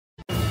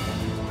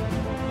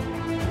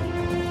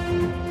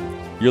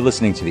You're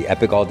listening to the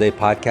Epic All Day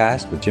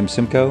podcast with Jim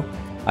Simcoe.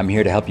 I'm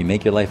here to help you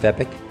make your life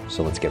epic,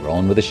 so let's get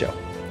rolling with the show.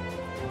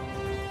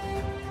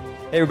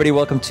 Hey everybody,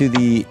 welcome to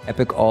the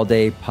Epic All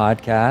Day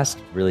podcast.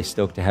 Really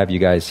stoked to have you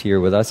guys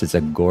here with us. It's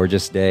a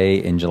gorgeous day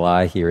in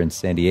July here in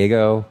San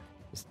Diego.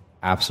 It's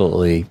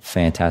absolutely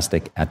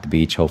fantastic at the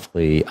beach.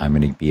 Hopefully I'm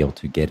going to be able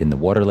to get in the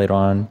water later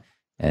on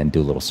and do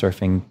a little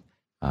surfing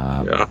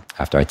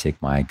after I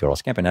take my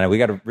girls camping. And we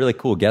got a really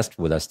cool guest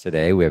with us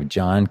today. We have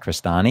John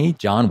Crestani.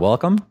 John,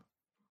 welcome.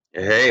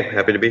 Hey,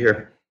 happy to be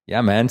here.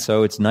 Yeah, man.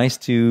 So it's nice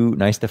to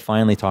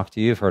finally talk to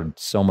you. I've heard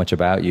so much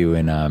about you,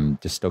 and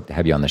just stoked to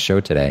have you on the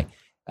show today.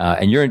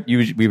 And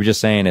we were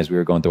just saying as we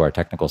were going through our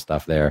technical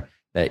stuff there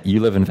that you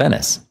live in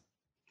Venice.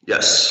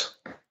 Yes,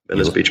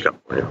 Venice Beach,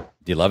 California.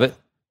 Do you love it?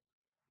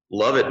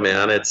 Love it,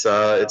 man. It's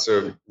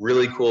a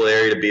really cool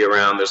area to be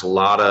around. There's a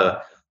lot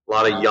of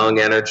young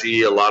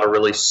energy, a lot of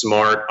really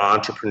smart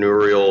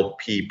entrepreneurial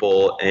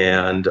people,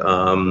 and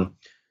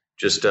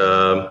just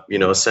a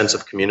sense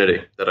of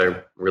community that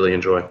I really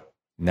enjoy.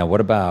 Now,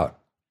 what about,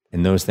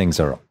 and those things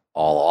are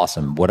all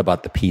awesome, what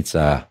about the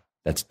pizza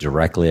that's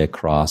directly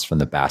across from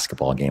the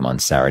basketball game on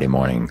Saturday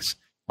mornings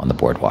on the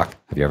boardwalk?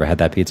 Have you ever had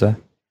that pizza?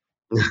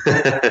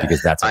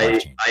 Because that's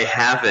I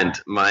haven't.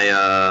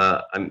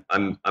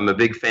 I'm a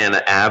big fan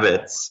of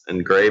Abbott's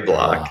and Gray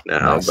Block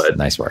now, but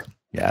nice work.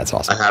 Yeah, that's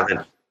awesome.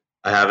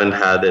 I haven't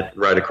had it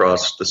right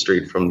across the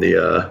street from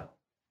the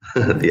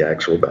the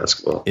actual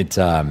basketball. It's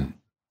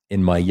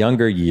in my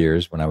younger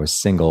years when I was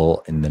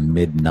single in the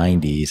mid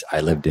 90s,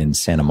 I lived in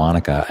Santa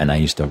Monica, and I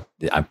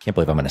can't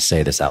believe I'm going to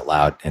say this out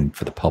loud and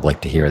for the public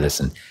to hear this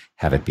and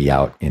have it be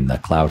out in the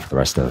cloud for the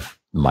rest of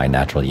my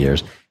natural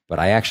years. But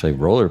I actually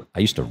I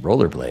used to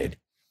rollerblade.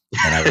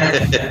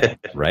 And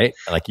right?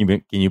 Like,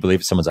 can you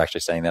believe someone's actually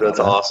saying that? That's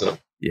awesome.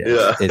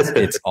 Yeah.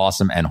 It's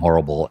awesome and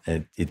horrible.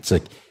 It's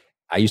like,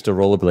 I used to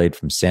rollerblade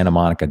from Santa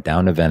Monica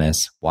down to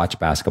Venice, watch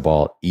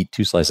basketball, eat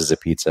 2 slices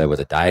of pizza with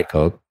a Diet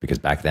Coke, because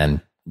back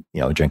then,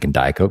 drinking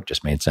Diet Coke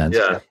just made sense.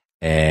 Yeah.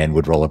 And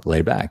would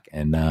rollerblade back.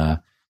 And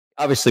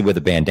obviously with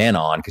a bandana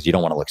on, because you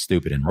don't want to look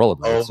stupid in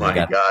rollerblades. Oh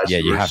my gosh. Yeah,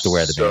 you have to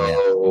wear the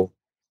bandana.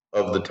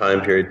 Of the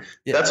time period.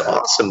 Yeah. That's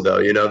awesome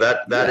though.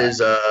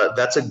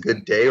 That's a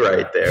good day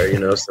right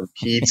there. Some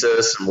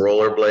pizza, some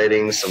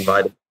rollerblading, some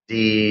vitamin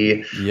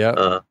D.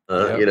 Yeah.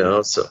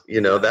 That's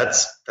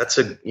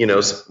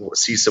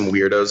see some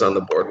weirdos on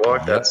the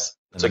boardwalk. That's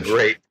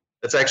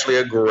actually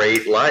a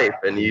great life.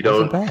 And you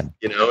don't, and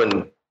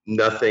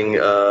nothing,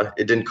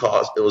 it didn't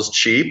cost, it was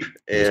cheap.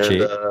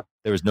 And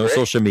there was no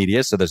social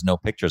media, so there's no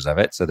pictures of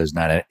it. So there's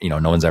not,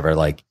 no one's ever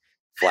like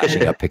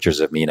flashing up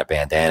pictures of me in a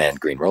bandana and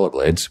green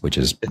rollerblades, which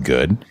is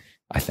good,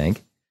 I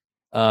think.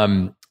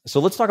 So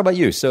let's talk about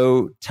you.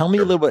 So tell me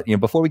a little bit,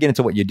 before we get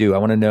into what you do, I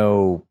want to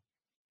know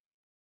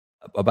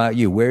about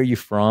you. Where are you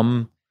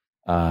from?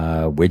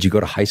 Where'd you go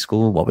to high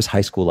school? What was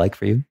high school like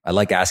for you? I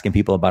like asking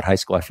people about high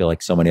school. I feel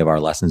like so many of our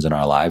lessons in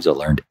our lives are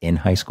learned in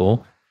high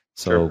school.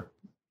 So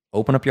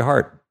open up your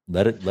heart.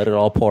 Let it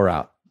all pour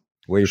out.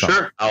 Where are you from?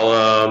 Sure.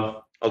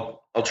 I'll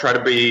try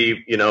to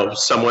be,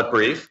 somewhat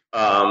brief,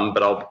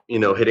 but I'll,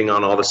 hitting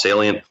on all the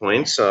salient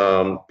points.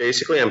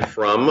 Basically, I'm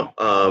from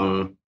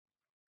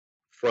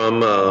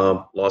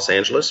Los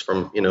Angeles,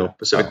 from,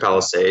 Pacific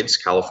Palisades,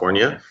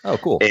 California. Oh,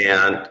 cool.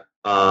 And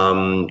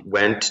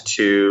went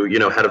to,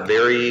 had a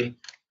very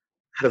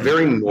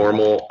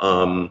normal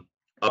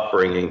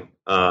upbringing.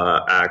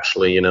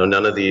 Actually,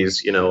 none of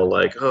these,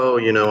 like,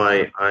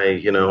 I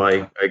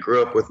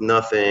grew up with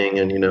nothing,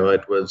 and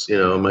it was,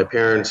 my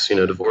parents,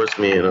 divorced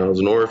me, and I was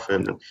an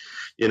orphan.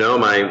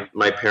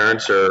 My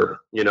parents are,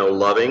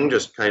 loving,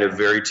 just kind of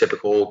very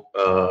typical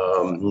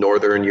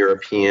Northern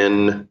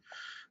European,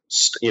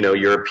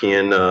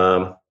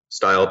 European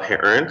style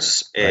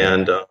parents,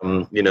 and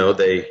I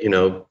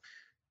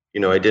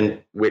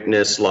didn't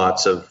witness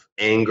lots of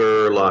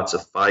anger, lots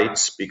of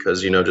fights,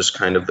 because, just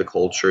kind of the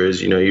culture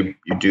is, you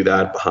do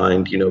that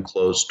behind,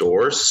 closed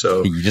doors.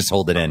 So you just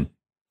hold it in.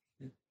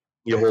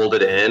 You hold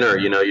it in, or,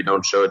 you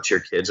don't show it to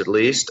your kids at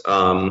least.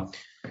 And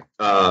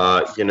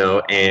I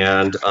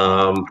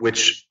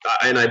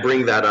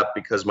bring that up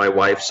because my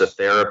wife's a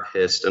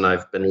therapist, and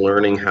I've been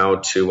learning how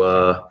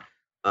to,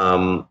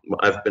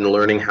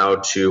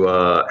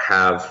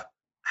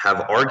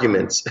 have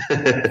arguments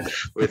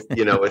with,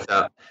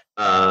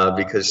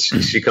 because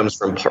she comes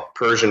from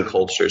Persian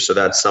culture. So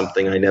that's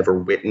something I never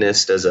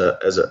witnessed as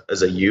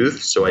a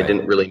youth. So I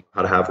didn't really know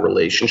how to have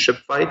relationship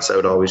fights. I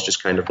would always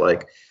just kind of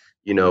like,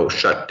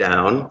 shut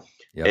down.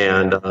 Yep.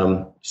 And,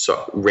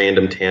 so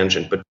random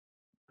tangent, but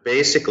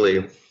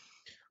basically,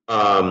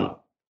 I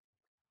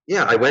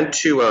went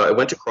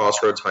to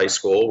Crossroads High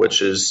School,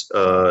 which is,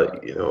 a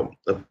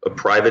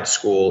private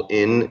school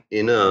in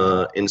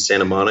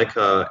Santa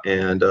Monica.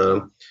 And,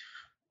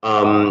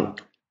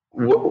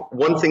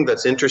 one thing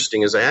that's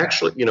interesting is I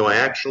actually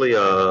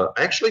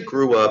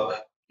grew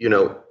up,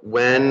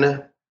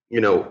 when,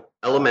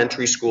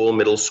 elementary school,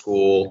 middle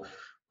school,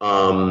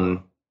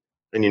 and,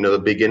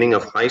 the beginning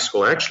of high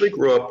school. I actually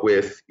grew up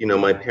with,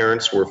 my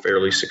parents were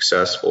fairly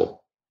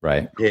successful.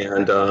 Right.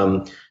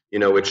 And,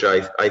 which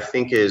I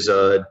think is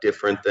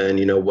different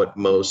than, what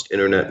most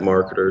internet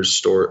marketers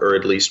store, or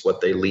at least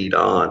what they lead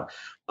on.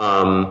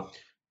 But,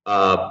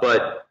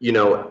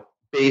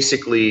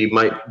 basically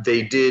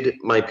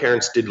my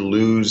parents did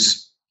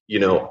lose,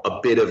 a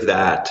bit of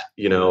that,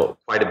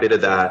 quite a bit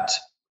of that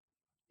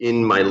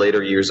in my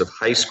later years of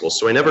high school.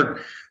 So I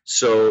never,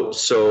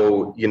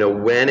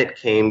 when it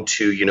came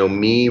to,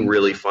 me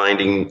really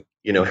finding,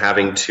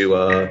 having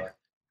to,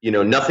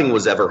 nothing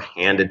was ever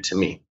handed to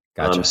me.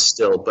 Gotcha.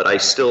 Still, but I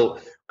still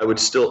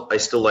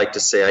like to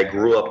say I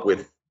grew up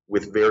with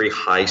very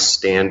high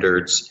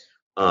standards,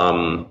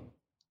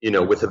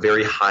 with a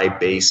very high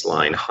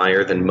baseline,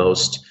 higher than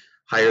most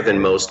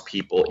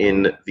people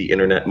in the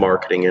internet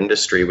marketing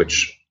industry,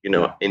 which,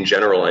 in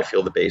general, I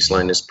feel the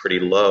baseline is pretty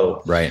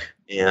low. Right.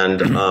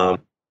 And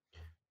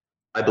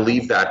I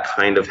believe that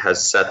kind of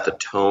has set the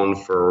tone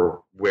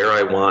for where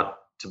I want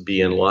to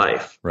be in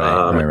life.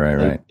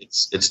 Right.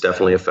 It's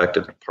definitely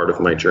affected part of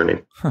my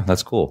journey. Huh,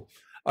 that's cool.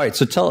 All right.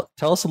 So tell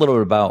us a little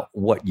bit about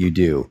what you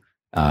do.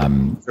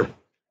 Sure.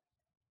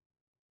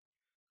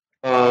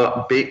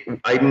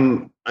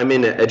 I'm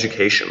in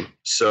education.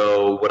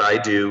 So what I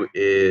do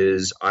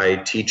is I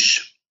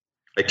teach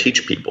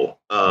people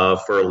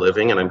for a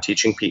living, and I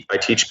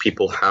teach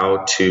people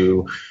how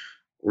to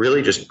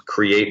really just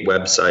create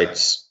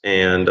websites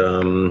and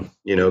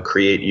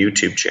create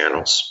YouTube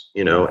channels,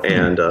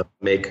 and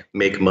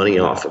make money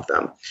off of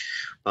them.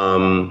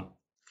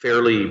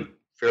 Fairly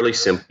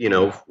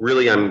simple,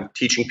 really I'm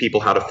teaching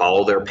people how to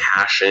follow their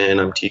passion.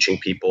 I'm teaching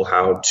people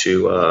how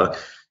to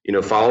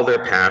follow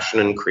their passion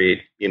and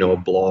create, a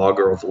blog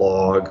or a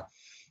vlog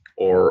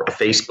or a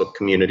Facebook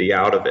community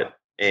out of it.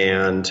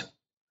 And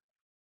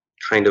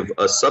kind of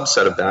a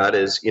subset of that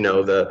is,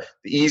 the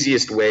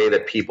easiest way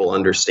that people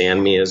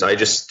understand me is I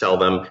just tell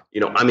them,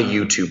 I'm a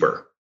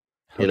YouTuber.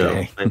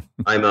 Okay.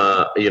 I'm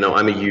a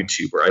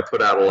YouTuber. I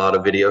put out a lot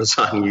of videos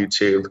on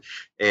YouTube,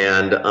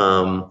 and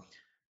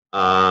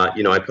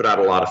I put out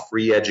a lot of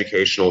free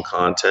educational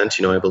content.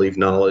 I believe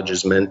knowledge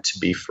is meant to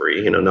be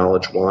free.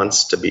 Knowledge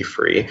wants to be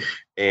free,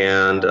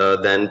 and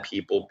then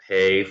people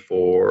pay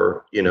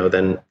for.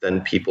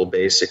 Then people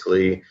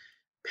basically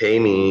pay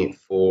me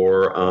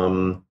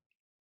for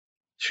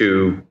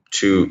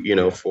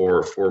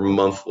for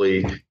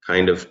monthly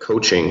kind of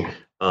coaching.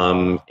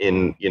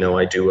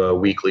 I do a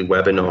weekly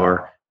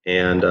webinar,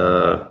 and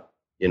I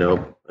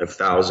have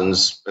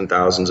thousands and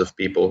thousands of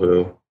people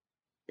who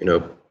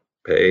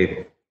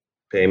pay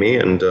me,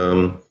 and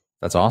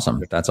that's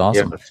awesome. That's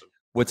awesome. Yeah.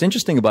 What's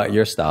interesting about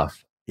your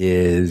stuff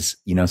is,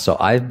 so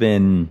I've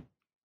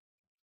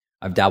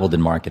dabbled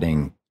in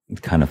marketing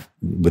kind of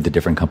with the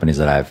different companies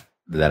that I've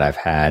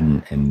had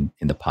in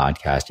the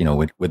podcast,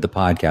 with the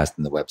podcast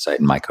and the website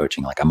and my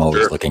coaching. Like, I'm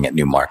always looking at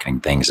new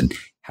marketing things and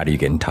how do you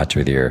get in touch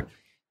with your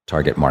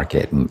target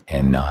market.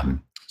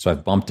 And so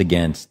I've bumped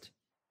against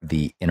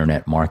the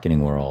internet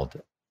marketing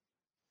world,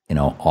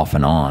 off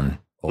and on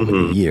over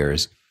the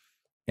years.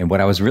 And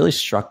what I was really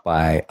struck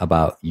by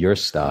about your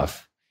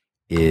stuff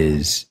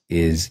is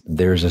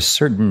there's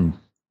just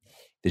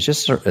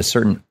a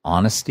certain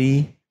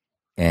honesty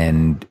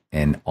and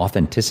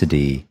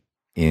authenticity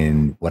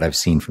in what I've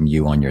seen from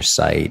you on your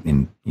site,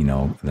 and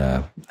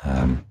the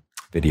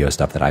video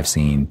stuff that I've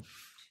seen.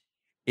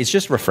 It's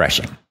just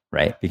refreshing,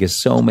 right? Because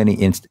so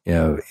many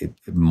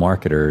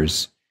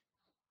marketers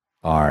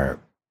are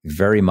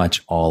very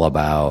much all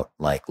about,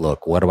 like,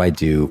 look, what do I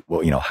do?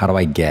 Well, how do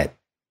I get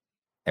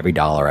every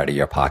dollar out of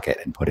your pocket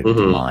and put it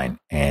into mine?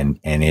 And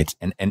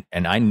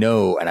I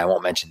know, and I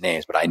won't mention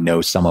names, but I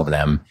know some of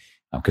them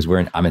because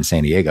I'm in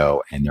San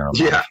Diego, and there are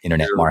a lot of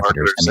internet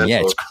marketers. I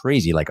mean, it's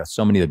crazy. Like,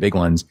 so many of the big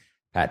ones,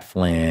 Pat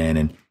Flynn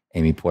and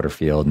Amy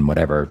Porterfield and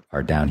whatever,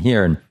 are down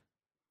here,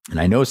 and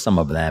I know some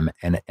of them,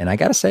 and I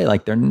got to say,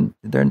 like,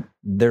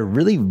 they're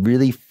really,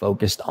 really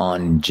focused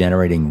on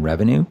generating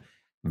revenue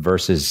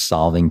versus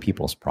solving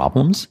people's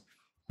problems,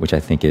 which I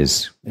think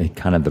is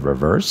kind of the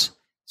reverse.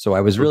 So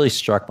I was really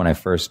struck when I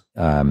first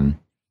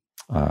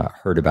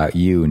heard about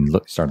you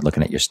and started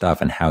looking at your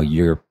stuff, and how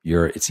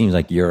it seems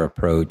like your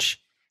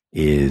approach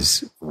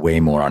is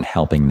way more on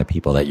helping the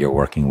people that you're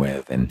working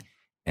with,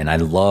 and I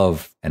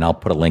love, and I'll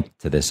put a link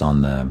to this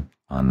on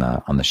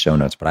the show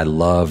notes, but I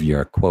love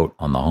your quote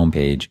on the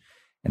homepage,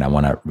 and I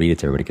want to read it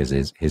to everybody,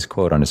 because his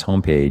quote on his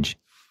homepage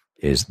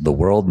is, "The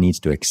world needs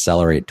to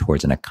accelerate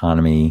towards an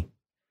economy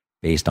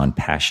based on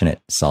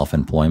passionate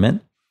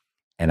self-employment."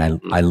 And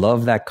I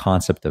love that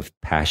concept of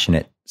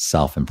passionate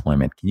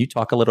self-employment. Can you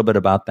talk a little bit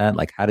about that?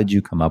 Like, how did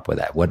you come up with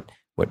that?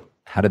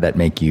 How did that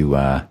make you,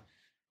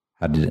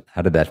 how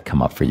did that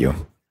come up for you?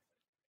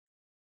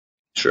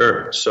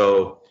 Sure.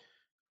 So,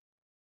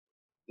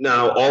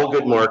 now, all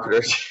good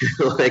marketers,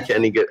 like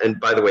any good, and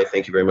by the way,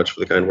 thank you very much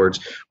for the kind words.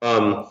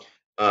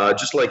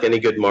 Just like any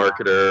good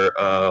marketer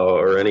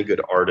or any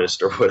good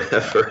artist or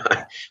whatever,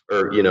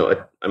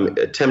 I'm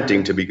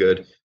attempting to be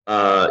good.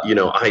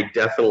 I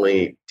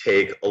definitely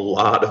take a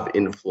lot of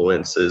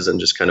influences and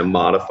just kind of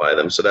modify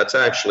them. So that's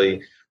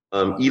actually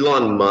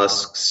Elon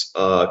Musk's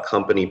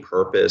company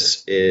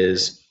purpose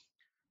is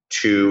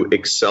to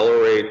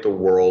accelerate the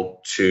world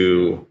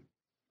to,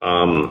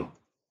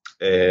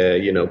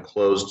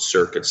 closed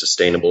circuit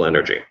sustainable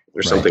energy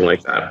or something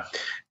like that.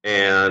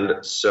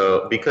 And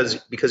so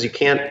because you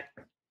can't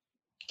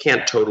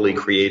totally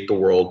create the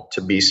world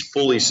to be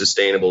fully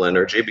sustainable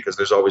energy, because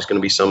there's always going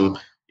to be some,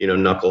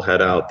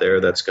 knucklehead out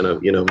there that's going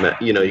to,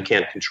 you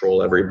can't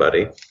control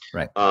everybody.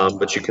 Right.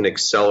 But you can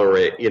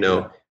accelerate,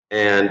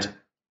 and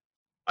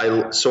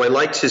I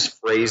liked his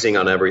phrasing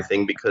on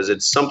everything, because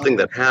it's something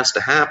that has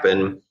to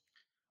happen.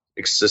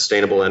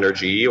 Sustainable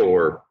energy,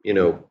 or,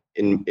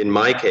 in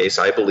my case,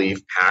 I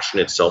believe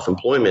passionate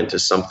self-employment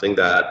is something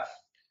that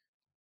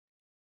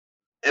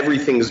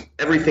everything's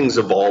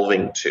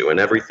evolving to, and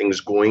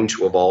everything's going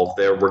to evolve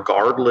there,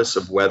 regardless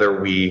of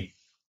whether we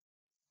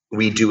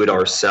do it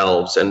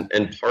ourselves.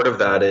 And part of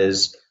that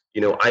is,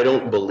 I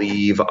don't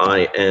believe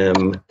I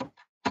am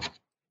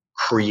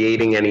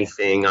creating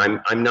anything.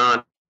 I'm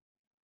not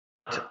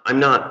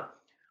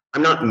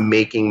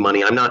making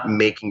money. I'm not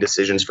making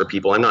decisions for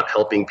people. I'm not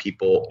helping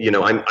people.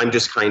 I'm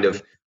just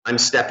I'm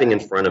stepping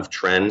in front of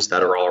trends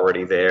that are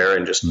already there,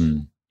 and just,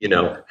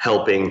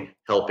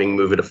 helping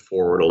move it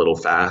forward a little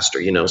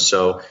faster,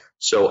 so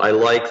I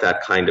like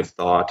that kind of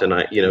thought. And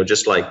I,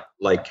 just like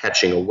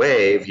catching a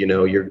wave, you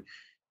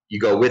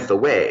go with the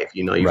wave,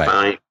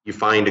 you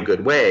find a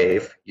good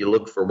wave, you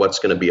look for what's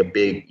going to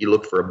be you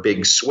look for a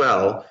big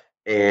swell,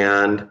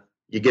 and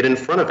you get in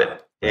front of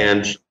it,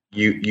 and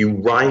you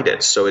ride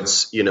it. So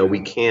it's,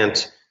 we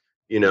can't,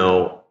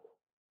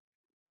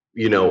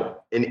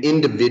 an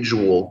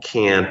individual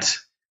can't,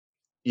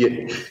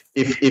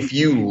 if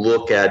you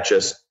look at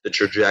just the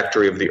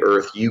trajectory of the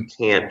earth, you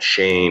can't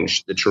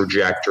change the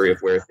trajectory of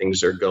where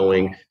things are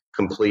going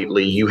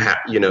completely. You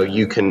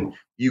can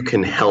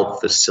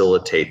help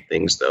facilitate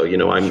things, though.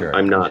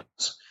 I'm not,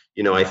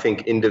 I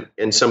think,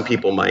 and some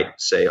people might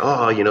say,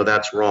 oh,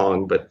 that's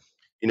wrong, but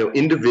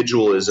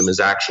individualism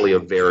is actually a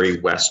very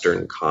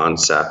Western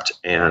concept,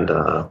 and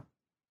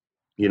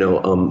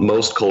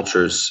most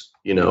cultures,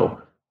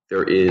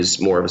 there is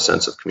more of a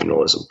sense of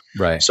communalism.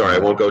 Right. Sorry, I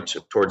won't go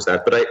towards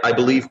that, but I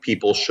believe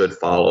people should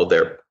follow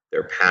their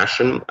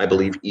passion. I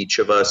believe each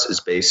of us is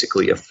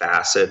basically a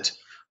facet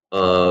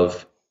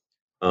of,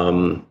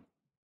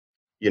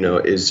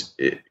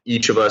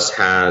 each of us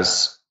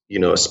has,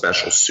 a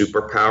special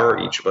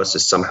superpower. Each of us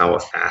is somehow a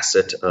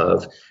facet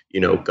of,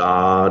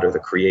 God or the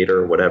creator,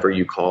 or whatever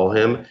you call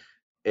him.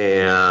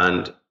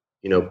 And,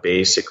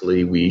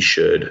 basically we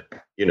should,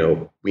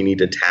 we need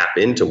to tap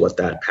into what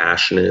that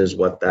passion is,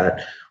 what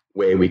that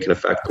way we can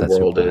affect the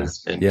world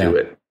is, and do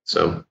it.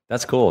 So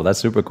that's cool. That's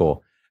super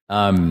cool.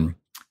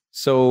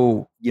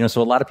 So a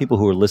lot of people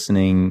who are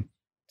listening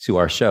to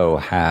our show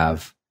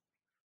have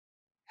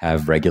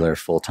regular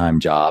full-time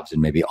jobs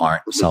and maybe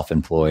aren't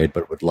self-employed,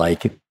 but would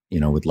like to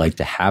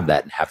have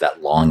that, and have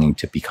that longing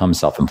to become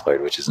self-employed,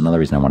 which is another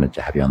reason I wanted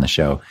to have you on the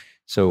show.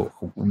 So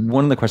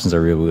one of the questions I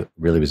really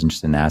was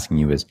interested in asking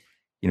you is,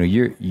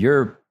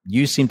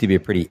 you seem to be a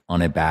pretty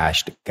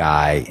unabashed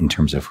guy in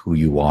terms of who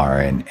you are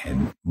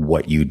and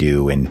what you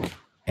do, and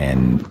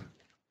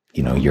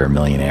you're a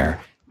millionaire.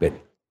 But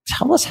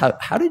tell us,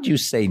 how did you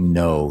say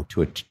no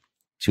to a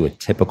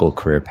typical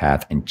career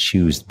path and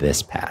choose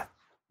this path?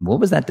 What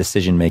was that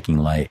decision making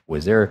like?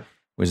 Was there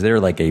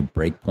like a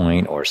break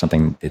point or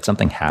something? Did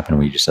something happen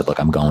where you just said, look,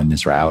 I'm going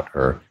this route?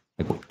 Or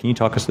can you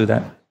talk us through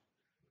that?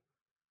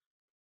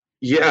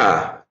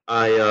 Yeah,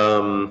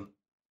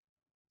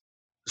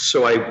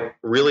 so I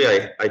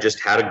just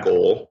had a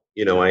goal.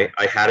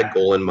 I had a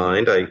goal in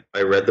mind. I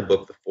read the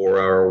book, The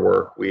 4-Hour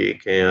Work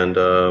Week, and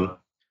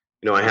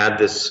I had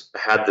this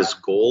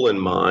goal in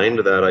mind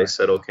that I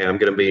said, okay, I'm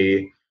going to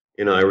be,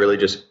 I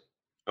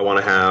want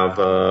to have,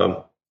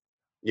 I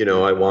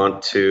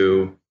want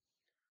to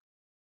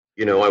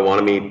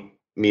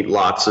meet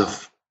lots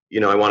of,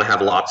 I want to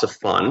have lots of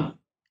fun,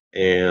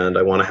 and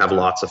I want to have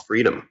lots of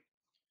freedom,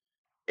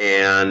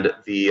 and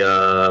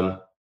I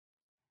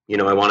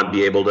want to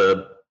be able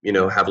to,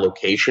 have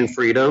location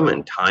freedom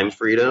and time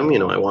freedom.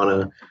 I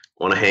want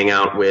to hang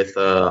out with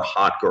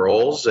hot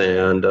girls,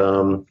 and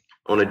I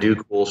want to do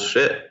cool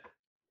shit.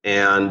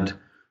 And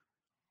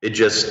it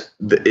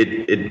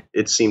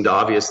seemed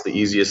obvious the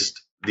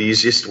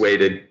easiest way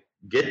to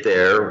get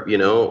there.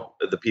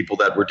 The people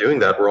that were doing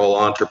that were all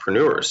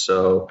entrepreneurs.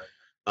 So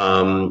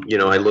I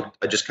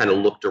just kind of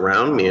looked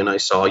around me, and I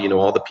saw,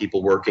 all the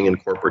people working in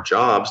corporate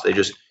jobs, they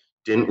just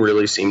didn't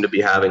really seem to be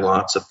having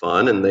lots of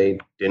fun, and they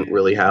didn't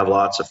really have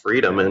lots of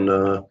freedom. And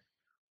it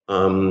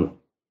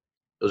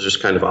was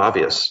just kind of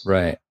obvious.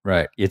 Right.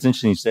 It's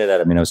interesting you say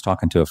that. I mean, I was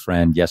talking to a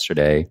friend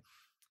yesterday,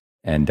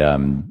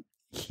 and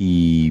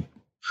he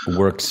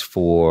works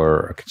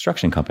for a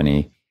construction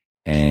company,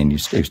 and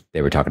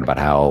they were talking about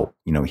how,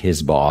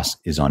 his boss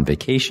is on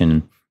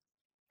vacation,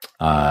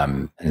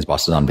 and his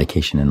boss is on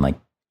vacation, and like,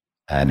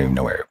 I don't even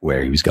know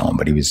where he was going,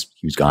 but he was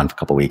gone for a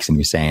couple of weeks, and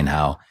he was saying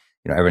how,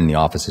 everyone in the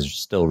office is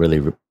still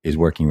is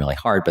working really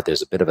hard, but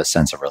there's a bit of a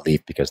sense of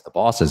relief because the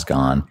boss is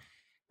gone.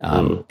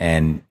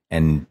 And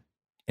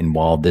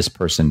while this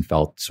person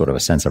felt sort of a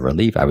sense of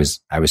relief, I was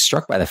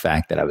struck by the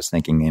fact that I was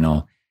thinking,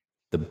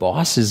 the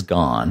boss is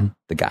gone.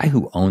 The guy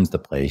who owns the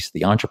place,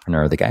 the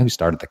entrepreneur, the guy who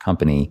started the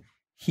company,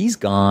 he's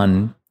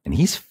gone and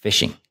he's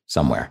fishing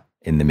somewhere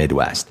in the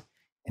Midwest.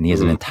 And he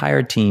has an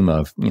entire team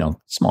of,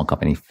 small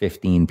company,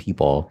 15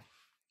 people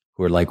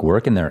who are like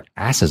working their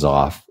asses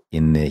off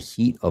in the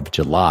heat of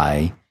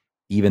July,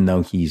 even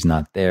though he's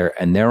not there.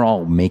 And they're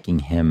all working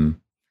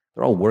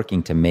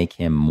to make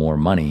him more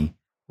money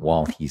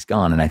while he's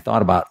gone. And I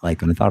thought about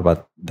when I thought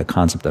about the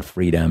concept of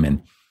freedom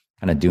and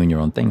kind of doing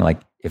your own thing,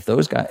 like if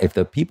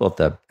the people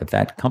at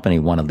that company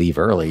want to leave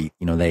early,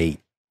 they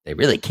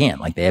really can't.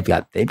 Like they've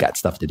got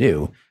stuff to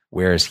do.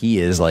 Whereas he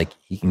is like,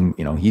 he can,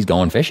 he's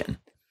going fishing.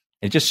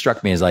 It just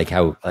struck me as like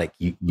how like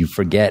you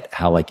forget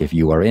how like if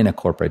you are in a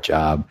corporate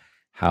job,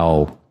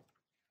 how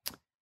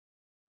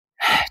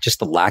just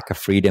the lack of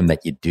freedom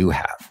that you do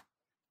have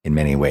in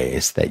many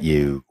ways that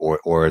you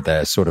or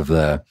the sort of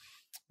the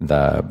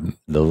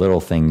little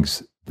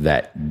things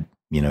that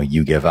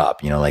you give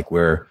up. Like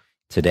we're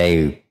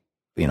today,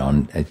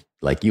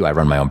 like you, I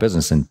run my own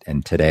business,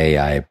 and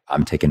today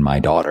I'm taking my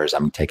daughters,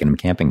 I'm taking them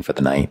camping for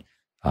the night.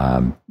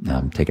 I'm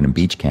taking them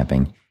beach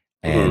camping,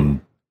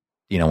 and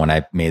when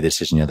I made the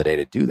decision the other day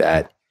to do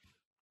that,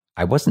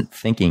 I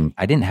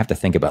didn't have to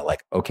think about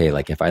like, okay,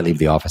 like if I leave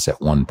the office at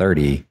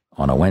 1:30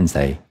 on a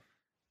Wednesday,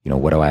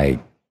 what do I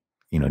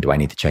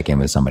need to check in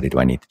with somebody? Do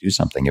I need to do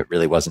something? It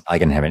really wasn't, I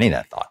didn't have any of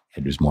that thought.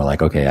 It was more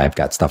like, okay, I've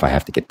got stuff I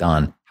have to get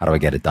done. How do I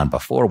get it done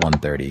before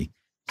 1:30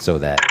 so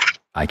that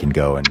I can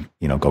go and,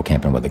 go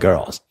camping with the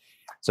girls?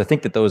 So I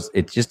think that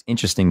it's just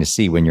interesting to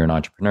see when you're an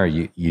entrepreneur,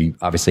 you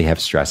obviously have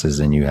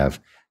stresses and you have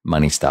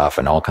money stuff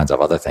and all kinds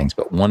of other things.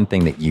 But one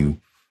thing that you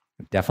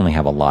definitely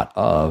have a lot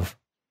of,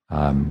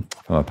 from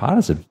a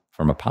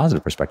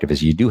positive perspective,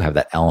 is you do have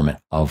that element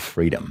of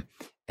freedom.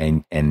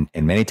 And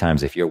many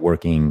times if you're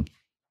working,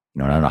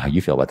 I don't know how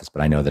you feel about this,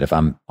 but I know that if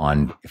I'm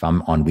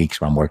on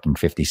weeks where I'm working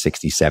 50,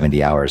 60,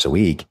 70 hours a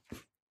week,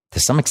 to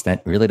some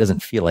extent, it really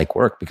doesn't feel like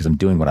work because I'm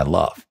doing what I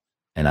love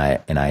and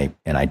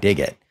I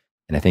dig it.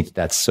 And I think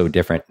that's so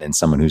different than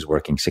someone who's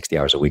working 60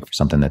 hours a week for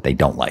something that they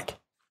don't like.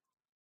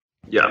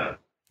 Yeah.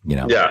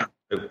 Yeah.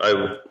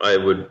 I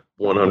would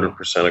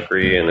 100%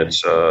 agree. And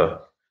it's,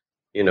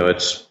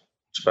 it's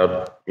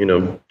about,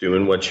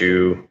 doing what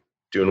you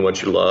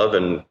love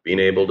and being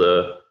able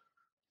to,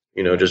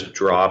 just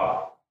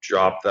drop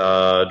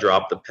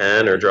the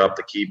pen or drop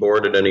the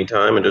keyboard at any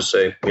time and just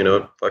say,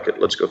 fuck it,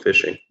 let's go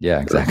fishing.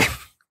 Yeah, exactly.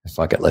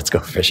 Fuck it, let's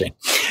go fishing.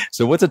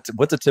 So what's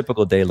a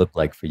typical day look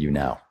like for you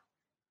now?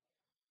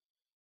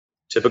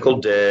 Typical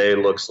day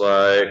looks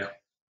like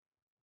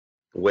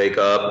wake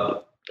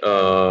up at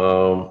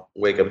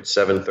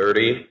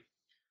 7:30,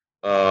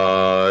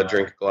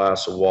 drink a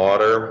glass of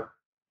water,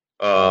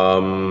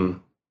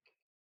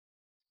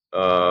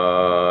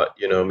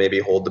 maybe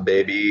hold the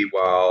baby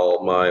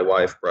while my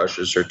wife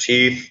brushes her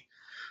teeth,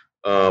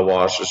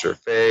 washes her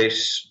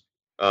face,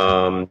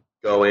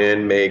 go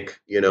in, make,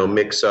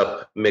 mix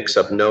up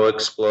No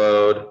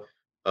Explode,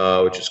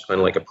 which is kind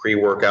of like a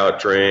pre-workout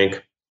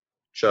drink,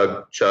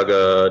 chug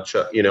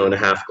and a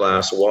half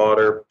glass of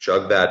water,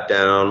 chug that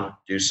down,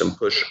 do some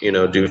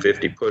do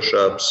 50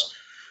 push-ups,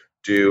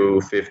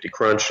 do 50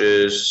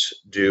 crunches,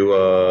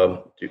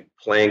 do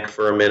plank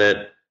for a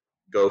minute,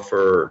 go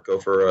for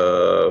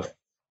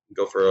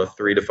a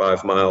 3 to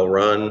 5 mile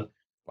run.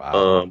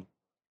 Wow.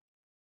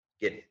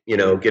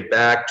 Get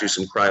back, do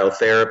some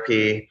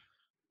cryotherapy,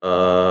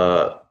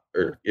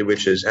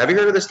 which is, have you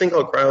heard of this thing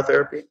called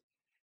cryotherapy?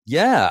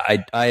 Yeah,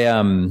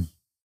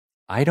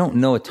 I don't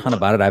know a ton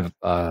about it. I have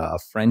a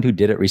friend who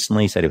did it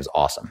recently. Said it was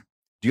awesome.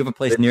 Do you have a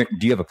place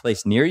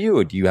near you,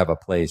 or do you have a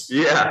place?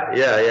 Yeah.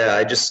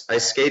 I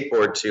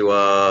skateboard to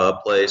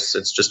a place.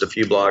 It's just a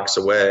few blocks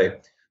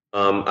away.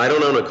 I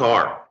don't own a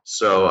car,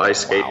 so I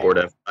skateboard.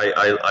 Wow.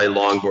 I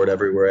longboard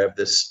everywhere. I have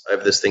this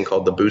thing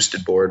called the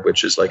boosted board,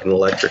 which is like an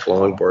electric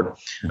longboard.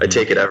 Mm-hmm. I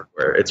take it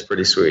everywhere. It's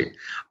pretty sweet.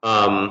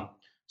 So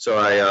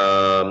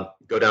I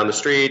go down the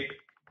street,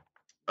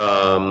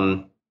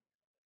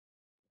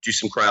 do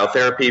some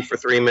cryotherapy for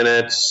 3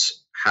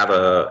 minutes, have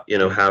a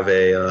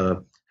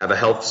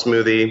health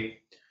smoothie,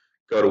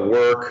 go to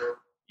work.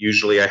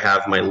 Usually I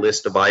have my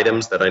list of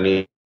items that I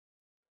need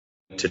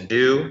to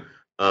do,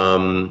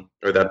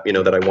 or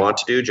that I want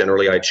to do.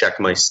 Generally I check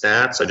my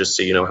stats. I just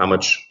see, how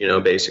much,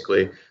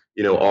 basically,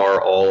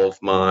 are all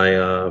of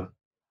my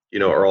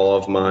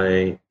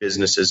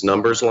business's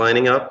numbers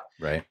lining up.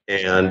 Right.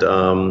 And,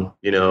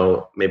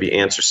 maybe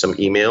answer some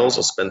emails.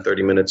 I'll spend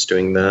 30 minutes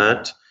doing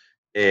that.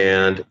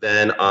 And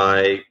then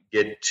I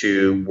get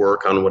to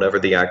work on whatever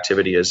the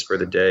activity is for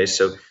the day.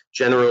 So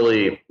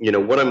generally,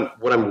 what I'm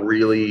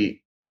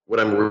really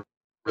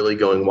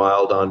going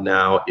wild on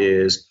now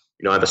is,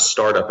 I have a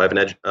startup. I have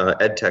an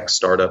ed tech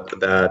startup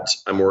that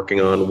I'm working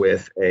on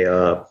with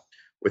a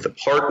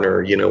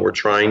partner. We're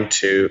trying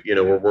to,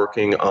 we're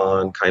working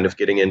on kind of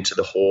getting into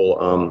the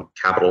whole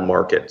capital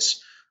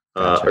markets,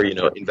 Gotcha. or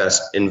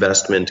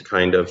investment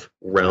kind of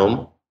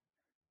realm.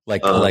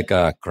 Like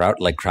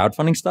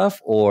crowdfunding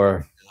stuff,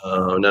 or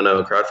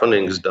no,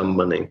 crowdfunding is dumb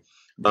money.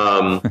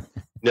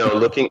 No,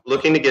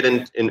 looking to get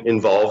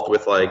involved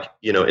with like,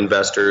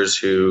 investors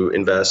who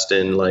invest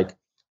in like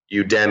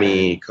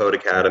Udemy, Code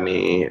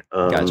Academy,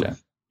 Gotcha.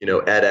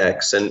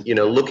 edX, and,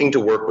 looking to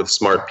work with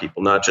smart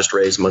people, not just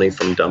raise money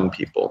from dumb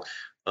people.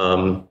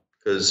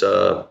 Because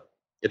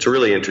it's a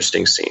really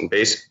interesting scene.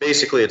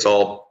 Basically,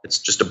 it's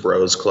just a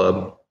bros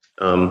club.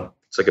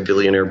 It's like a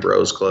billionaire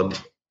bros club,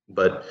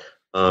 but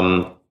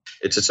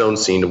it's its own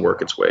scene to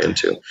work its way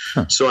into.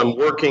 Huh. So I'm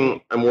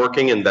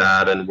working in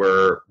that, and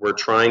we're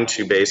trying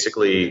to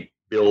basically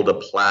build a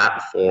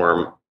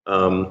platform,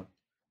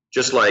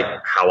 just like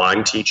how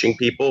I'm teaching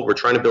people. We're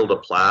trying to build a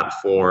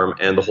platform,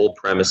 and the whole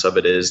premise of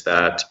it is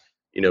that,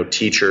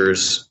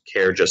 teachers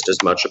care just as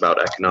much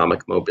about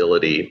economic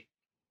mobility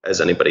as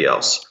anybody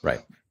else.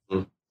 Right.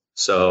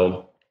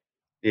 So,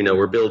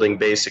 we're building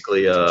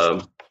basically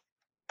a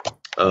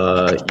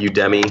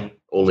Udemy,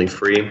 only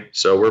free.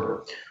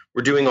 So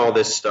we're doing all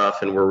this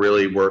stuff, and we're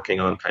really working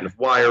on kind of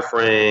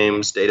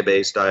wireframes,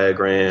 database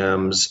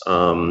diagrams,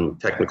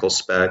 technical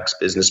specs,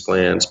 business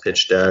plans,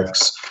 pitch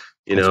decks,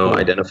 Cool.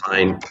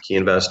 identifying key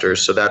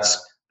investors. So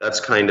that's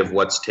kind of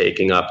what's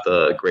taking up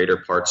the greater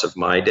parts of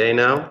my day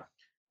now.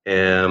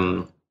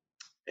 And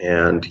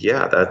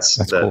yeah, that's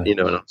that, cool.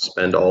 and I'll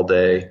spend all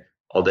day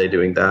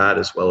doing that,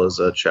 as well as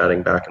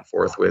chatting back and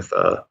forth with,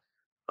 I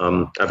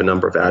have a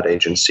number of ad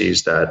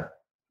agencies that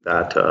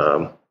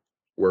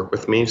work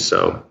with me.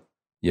 So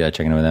yeah,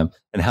 checking in with them.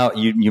 And how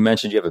you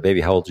mentioned you have a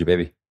baby. How old is your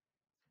baby?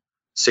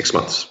 6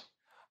 months.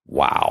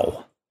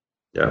 Wow.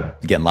 Yeah.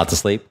 You getting lots of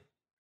sleep?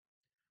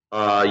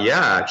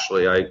 Yeah,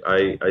 actually,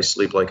 I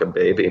sleep like a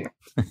baby.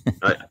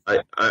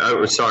 I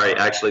was sorry.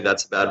 Actually,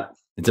 that's bad.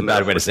 It's a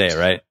bad way to say it,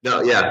 right?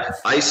 No, yeah,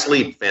 I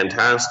sleep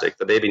fantastic.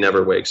 The baby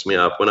never wakes me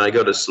up. When I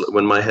go to sleep,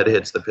 when my head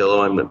hits the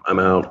pillow, I'm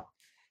out.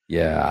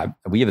 Yeah,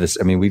 we have this.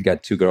 I mean, we've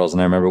got two girls,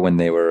 and I remember when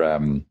they were,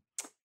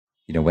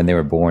 when they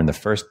were born, the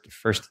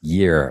first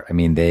year. I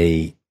mean,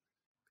 it's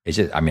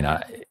just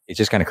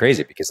kind of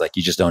crazy because like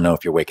you just don't know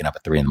if you're waking up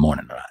at 3 a.m. or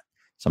not.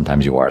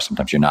 Sometimes you are,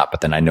 sometimes you're not. But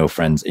then I know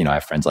friends, I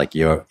have friends like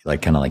you,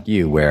 like kind of like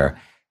you, where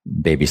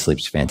baby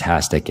sleeps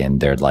fantastic,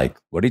 and they're like,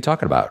 "What are you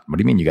talking about? What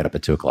do you mean you got up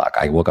at 2:00?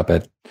 I woke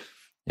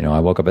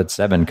up at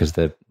 7 because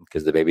the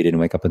baby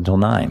didn't wake up until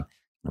 9."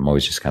 I'm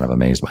always just kind of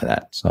amazed by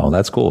that. So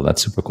that's cool.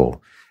 That's super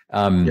cool.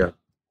 Yeah.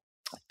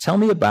 Tell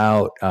me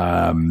about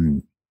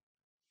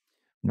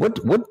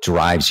what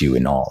drives you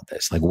in all of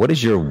this? Like, what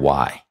is your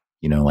why?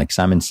 Like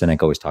Simon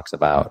Sinek always talks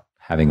about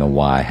having a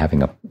why,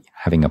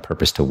 having a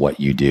purpose to what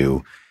you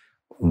do.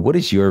 What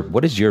is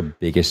your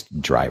biggest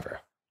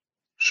driver?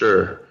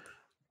 Sure.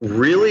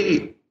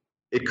 Really,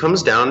 it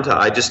comes down to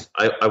I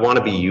want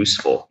to be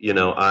useful.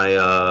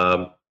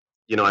 I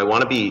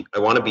want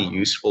to be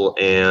useful,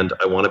 and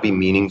I want to be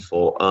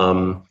meaningful.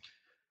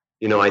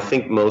 I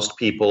think most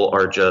people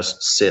are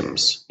just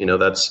Sims.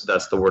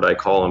 That's the word I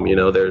call them.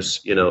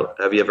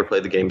 Have you ever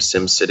played the game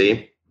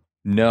SimCity?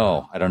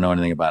 No, I don't know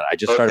anything about it. I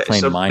just started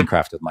playing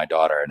Minecraft with my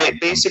daughter.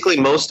 Basically,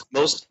 most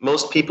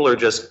people are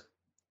just,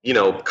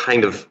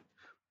 kind of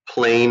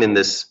playing in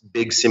this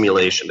big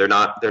simulation. They're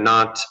not,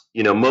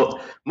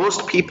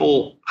 most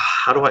people,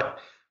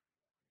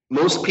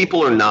 most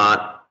people are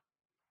not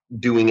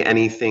doing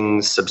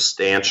anything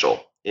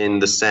substantial in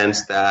the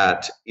sense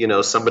that,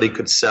 somebody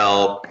could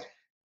sell,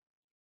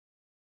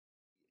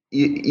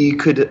 you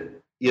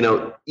could,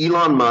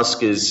 Elon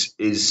Musk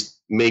is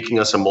making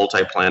us a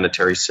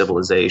multiplanetary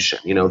civilization.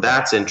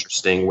 That's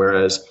interesting.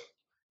 Whereas,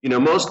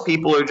 most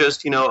people are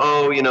just,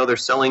 they're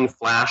selling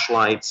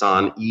flashlights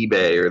on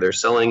eBay, or they're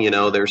selling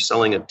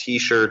a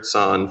t-shirts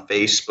on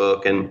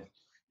Facebook, and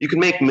you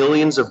can make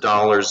millions of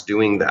dollars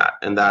doing that.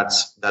 And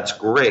that's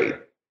great.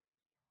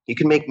 You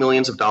can make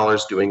millions of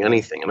dollars doing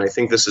anything. And I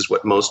think this is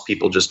what most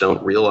people just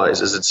don't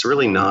realize is it's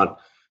really not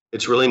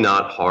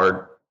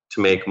hard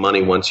to make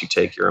money once you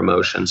take your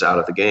emotions out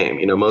of the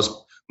game.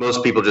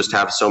 Most people just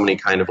have so many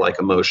kind of like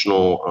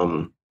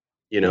emotional,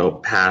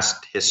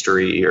 past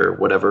history or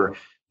whatever,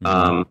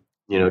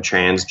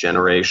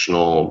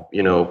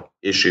 transgenerational,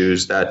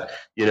 issues that,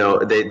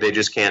 they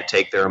just can't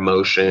take their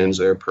emotions,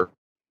 their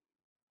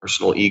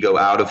personal ego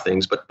out of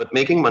things. But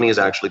making money is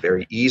actually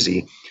very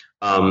easy.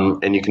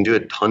 And you can do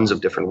it tons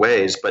of different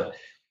ways. But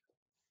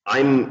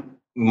I'm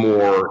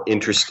more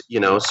interested,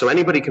 so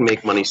anybody can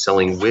make money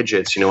selling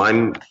widgets.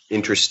 I'm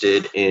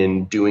interested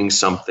in doing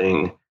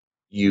something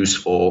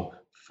useful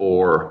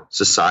for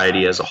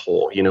society as a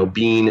whole,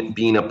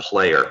 being a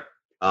player.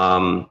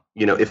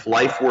 If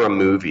life were a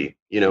movie,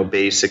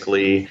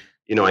 basically,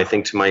 I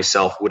think to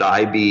myself, would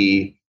I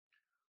be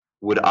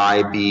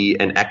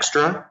an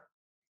extra?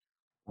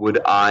 Would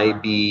I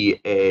be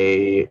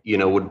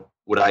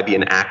would I be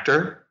an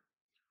actor,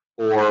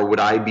 or would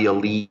I be a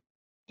lead,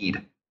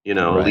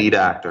 Right. lead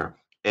actor?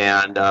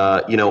 And,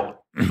 I want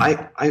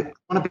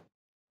to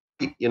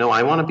be,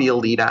 I want to be a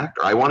lead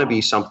actor. I want to be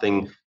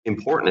something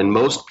important. And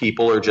most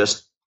people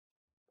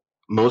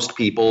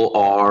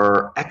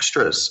are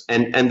extras,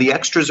 and the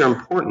extras are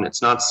important.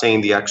 It's not saying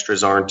the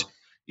extras aren't,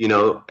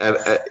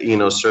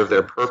 serve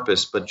their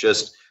purpose, but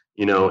just,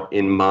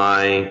 in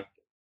my,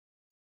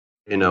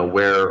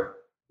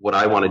 what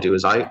I want to do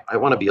is I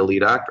want to be a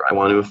lead actor. I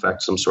want to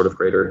affect some sort of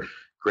greater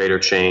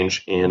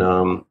change in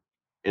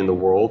the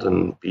world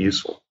and be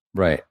useful.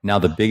 Right. Now,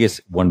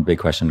 one big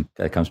question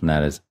that comes from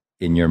that is,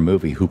 in your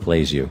movie, who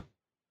plays you?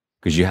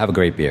 Because you have a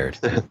great beard.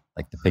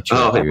 Like the picture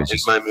of you is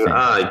just my movie.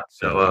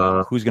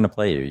 who's going to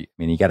play you? I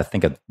mean, you got to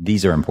think of,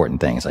 these are important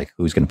things. Like,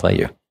 who's going to play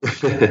you?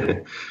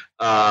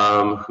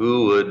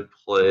 Who would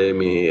play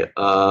me?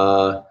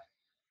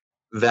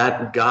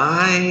 That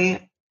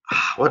guy.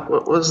 What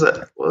was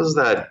that? What was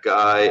that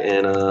guy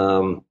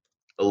in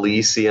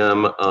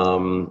Elysium?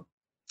 Oh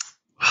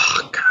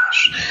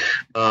gosh.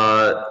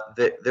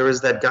 There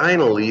was that guy in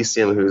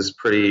Elysium who's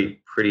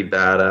pretty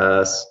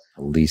badass.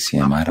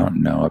 Elysium, I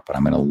don't know it, but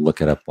I'm going to look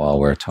it up while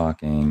we're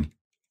talking.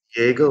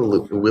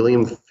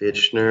 William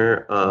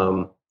Fichtner.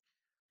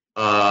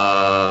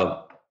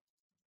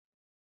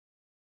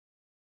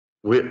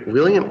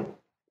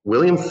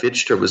 William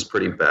Fichtner was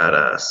pretty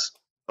badass.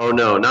 Oh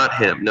no, not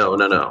him.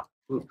 No.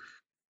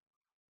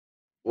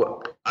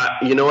 Well,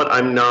 you know what?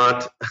 I'm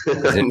not.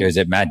 Is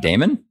it Matt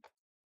Damon?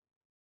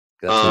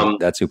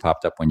 That's who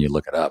popped up when you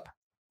look it up.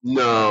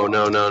 No.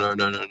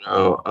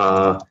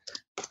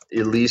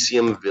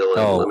 Elysium villain.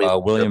 Oh,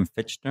 William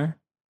Fichtner?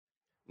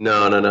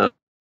 No.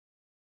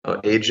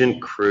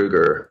 Agent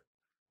Kruger.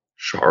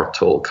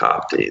 Sharptol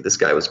Copty. This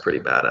guy was pretty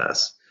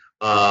badass.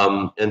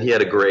 And he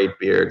had a great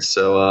beard.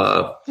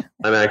 So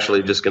I'm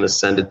actually just going to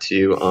send it to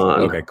you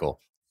on okay, cool.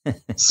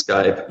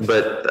 Skype.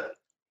 But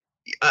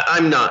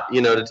I'm not,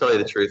 to tell you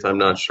the truth, I'm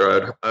not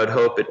sure. I'd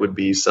hope it would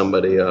be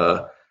somebody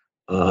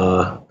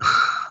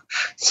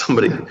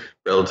somebody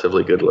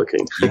relatively good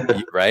looking.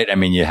 Right? I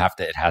mean,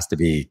 it has to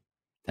be,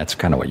 that's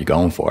kind of what you're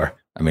going for.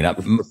 I mean, I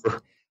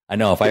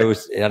know if I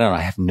don't know, I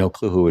have no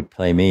clue who would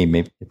play me.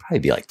 Maybe it'd probably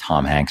be like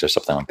Tom Hanks or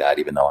something like that,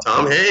 even though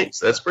Tom Hanks,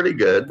 that's pretty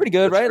good. Pretty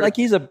good, right? Like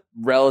he's a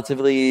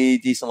relatively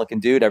decent looking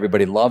dude.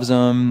 Everybody loves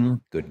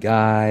him. Good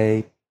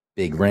guy,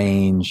 big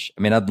range.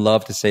 I mean, I'd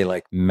love to say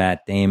like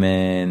Matt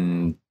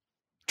Damon,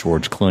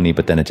 George Clooney,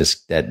 but then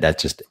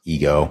that's just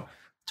ego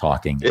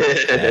talking. I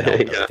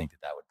don't think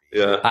that would be.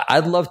 Yeah.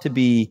 I'd love to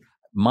be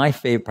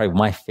probably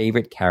my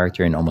favorite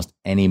character in almost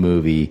any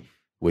movie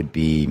would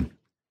be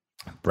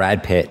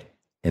Brad Pitt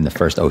in the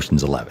first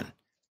Ocean's 11.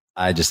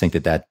 I just think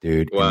that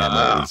dude in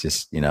that movie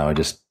is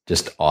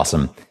just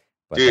awesome.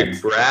 But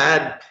dude,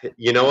 Brad,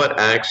 you know what?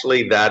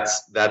 Actually,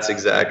 that's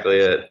exactly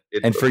it.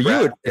 And for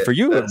you,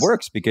 it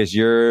works because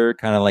you're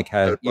kind of like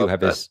you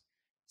have his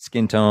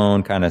skin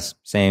tone, kind of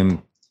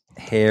same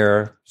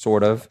hair,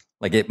 sort of.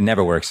 Like it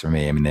never works for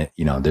me. I mean,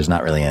 there's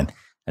not really an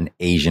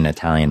Asian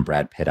Italian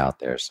Brad Pitt out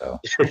there, so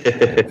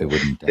it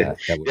wouldn't. Brad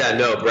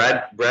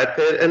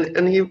Pitt,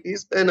 and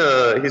he's been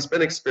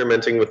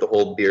experimenting with the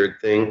whole beard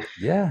thing.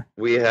 Yeah,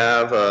 we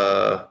have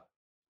the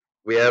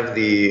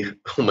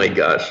oh my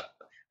gosh,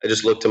 I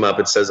just looked him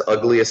up. It says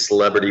ugliest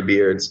celebrity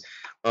beards.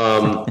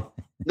 No,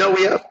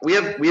 we have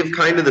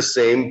kind of the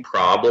same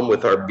problem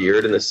with our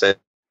beard in the sense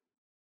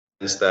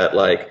that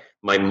like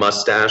my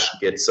mustache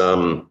gets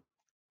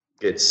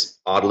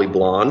oddly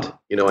blonde.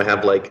 I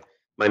have like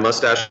my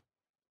mustache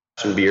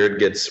and beard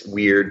gets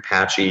weird,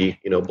 patchy,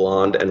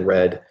 blonde and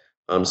red.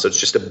 So it's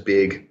just a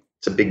big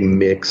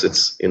mix.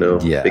 It's, big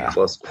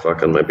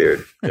clusterfuck on my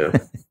beard. Yeah.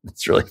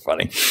 It's really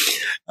funny.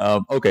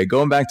 Okay.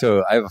 Going back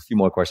to, I have a few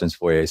more questions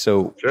for you.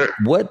 So sure.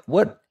 What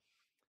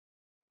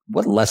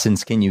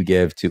lessons can you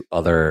give to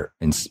other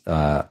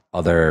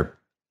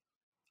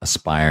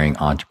aspiring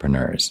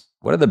entrepreneurs?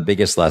 What are the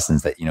biggest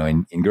lessons that,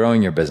 in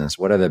growing your business,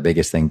 what are the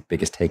biggest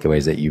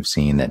takeaways that you've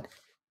seen that,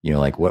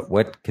 like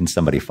what can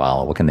somebody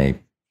follow? What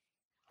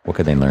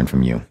could they learn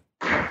from you?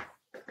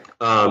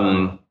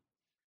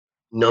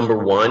 Number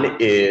one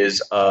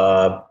is,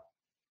 look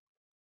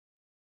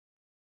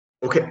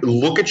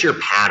at your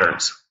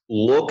patterns.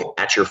 Look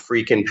at your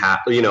freaking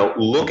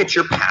look at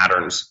your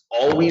patterns.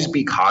 Always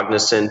be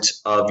cognizant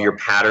of your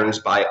patterns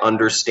by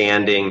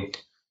understanding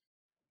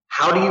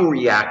how do you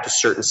react to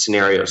certain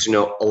scenarios.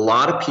 A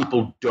lot of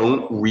people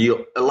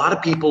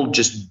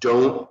just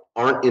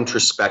aren't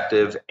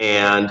introspective,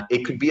 and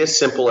it could be as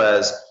simple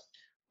as,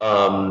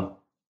 when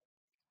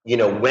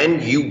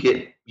you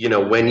get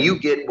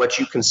what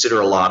you consider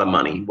a lot of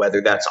money,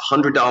 whether that's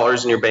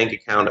 $100 in your bank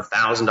account,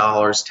 $1,000,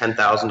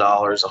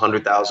 $10,000,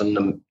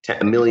 $100,000,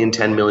 $1 million,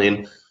 $10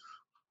 million,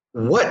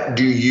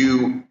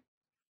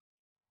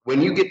 when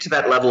you get to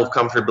that level of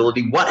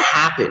comfortability, what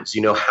happens?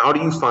 How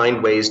do you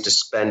find ways to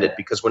spend it?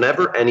 Because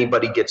whenever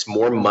anybody gets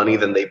more money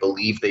than they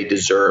believe they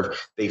deserve,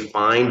 they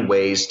find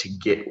ways to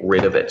get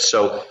rid of it.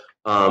 So,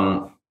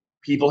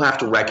 people have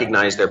to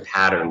recognize their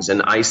patterns.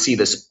 And I see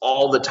this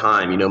all the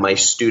time. My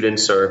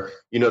students are,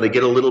 they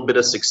get a little bit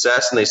of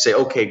success and they say,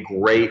 okay,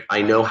 great.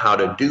 I know how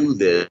to do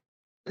this.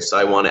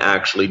 I want to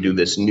actually do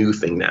this new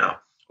thing now.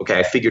 Okay.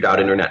 I figured out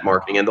internet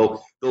marketing, and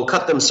they'll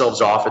cut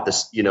themselves off at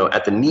this,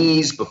 at the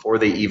knees before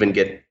they even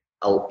get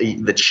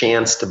the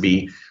chance to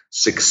be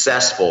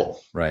successful,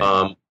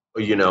 right.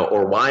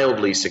 Or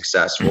wildly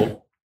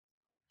successful.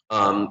 A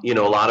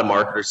lot of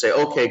marketers say,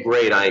 okay,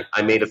 great. I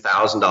made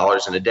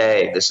 $1,000 in a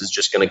day. This is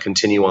just going to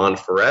continue on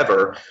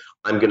forever.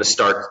 I'm going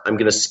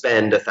to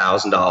spend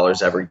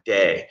 $1,000 every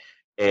day.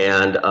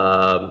 And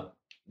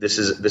this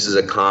is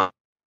a common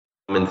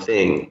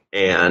thing.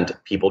 And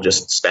people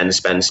just spend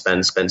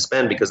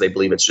because they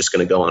believe it's just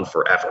going to go on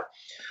forever.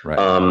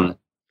 Right.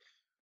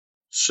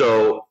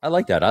 So I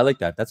like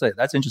that.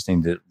 That's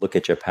interesting to look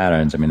at your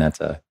patterns. I mean, that's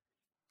a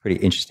pretty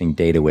interesting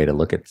data way to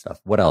look at stuff.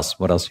 What else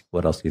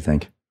do you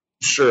think?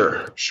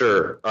 Sure.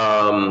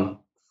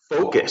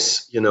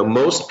 Focus.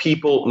 Most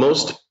people,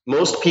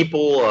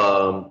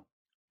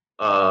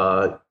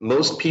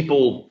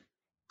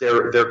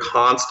 they're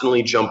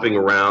constantly jumping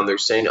around. They're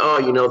saying,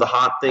 oh, the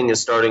hot thing is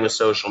starting a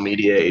social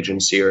media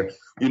agency, or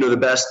the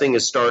best thing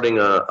is starting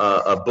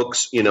a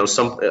books,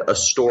 a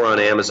store on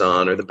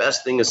Amazon, or the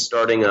best thing is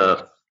starting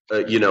a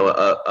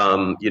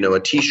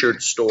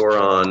t-shirt store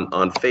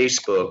on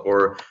Facebook,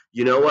 or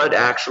what?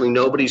 Actually,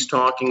 nobody's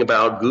talking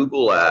about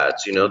Google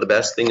ads. The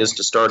best thing is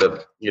to start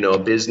a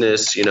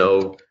business,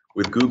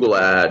 with Google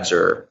ads,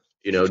 or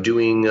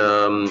doing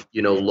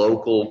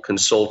local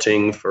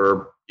consulting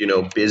for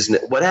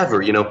business,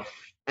 whatever.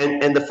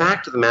 And the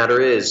fact of the matter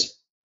is,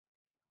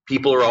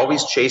 people are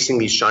always chasing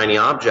these shiny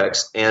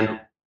objects,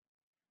 and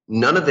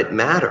none of it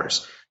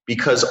matters,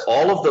 because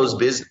all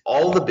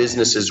the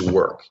businesses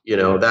work.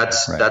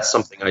 That's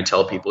something I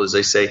tell people, is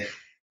they say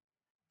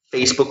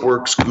Facebook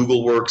works,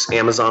 Google works,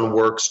 Amazon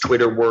works,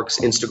 Twitter works,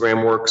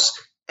 Instagram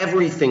works,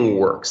 everything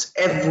works.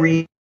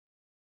 Every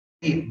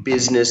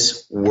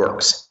business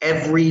works.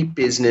 Every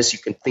business you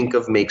can think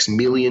of makes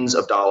millions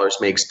of dollars,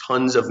 makes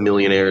tons of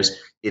millionaires.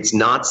 It's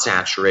not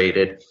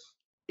saturated.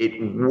 It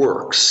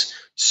works.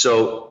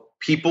 So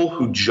people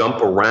who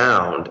jump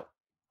around,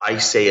 I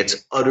say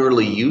it's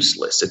utterly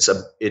useless.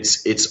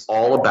 It's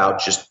all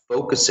about just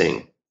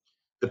focusing.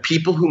 The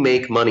people who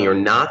make money are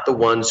not the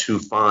ones who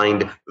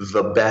find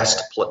the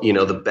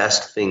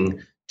best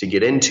thing to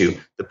get into.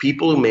 The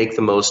people who make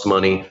the most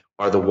money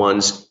are the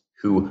ones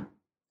who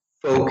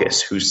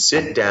focus, who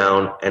sit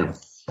down and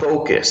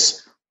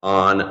focus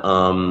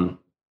on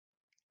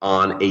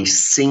a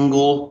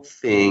single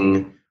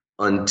thing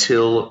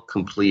until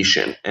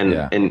completion.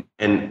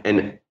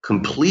 And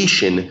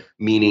completion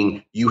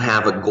meaning you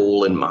have a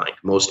goal in mind.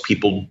 Most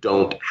people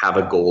don't have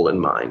a goal in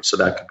mind, so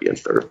that could be a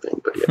third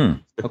thing. But yeah.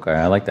 Okay,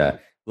 I like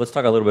that. Let's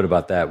talk a little bit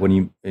about that. When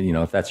you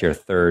if that's your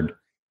third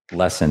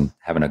lesson,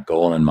 having a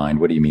goal in mind,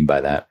 what do you mean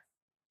by that?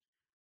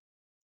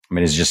 I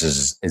mean, is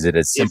it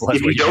as simple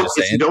as what you're saying?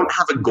 If you don't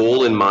have a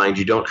goal in mind,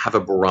 you don't have a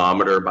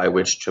barometer by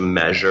which to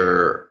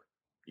measure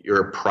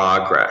your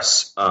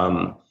progress.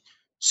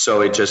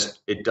 So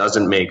it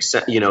doesn't make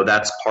sense.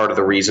 That's part of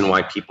the reason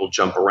why people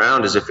jump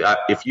around, is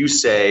if you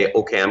say,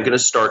 okay, I'm going to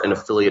start an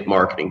affiliate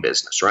marketing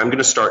business, or I'm going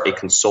to start a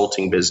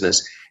consulting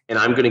business, and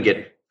I'm going to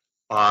get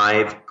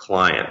 5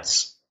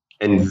 clients,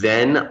 and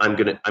then I'm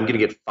going to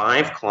get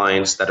 5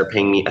 clients that are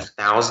paying me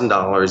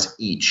 $1,000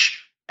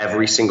 each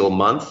every single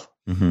month.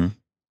 Mm-hmm.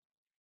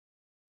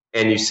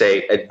 And you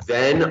say, and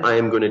then I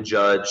am going to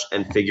judge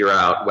and figure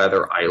out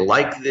whether I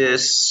like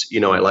this,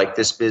 I like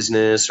this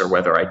business, or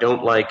whether I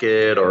don't like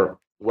it, or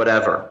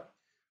whatever.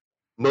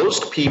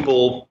 Most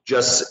people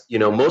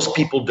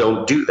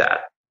don't do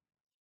that.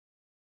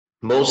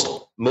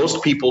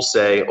 Most people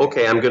say,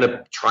 okay, I'm going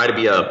to try to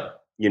be a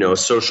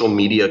social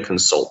media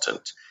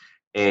consultant,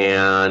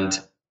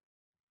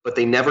 but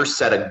they never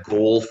set a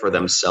goal for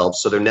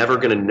themselves. So they're never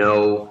going to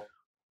know.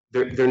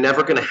 They're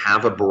never going to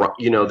have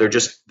they're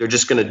just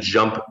going to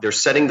jump. They're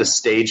setting the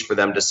stage for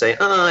them to say,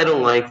 I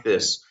don't like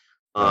this.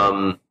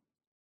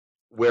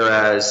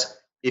 Whereas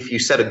if you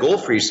set a goal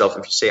for yourself,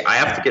 if you say, I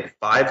have to get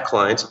 5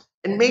 clients,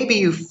 and maybe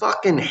you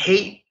fucking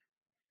hate,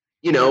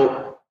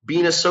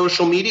 being a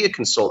social media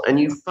consultant, and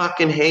you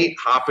fucking hate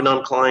hopping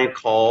on client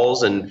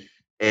calls and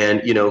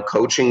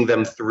coaching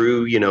them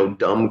through,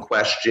 dumb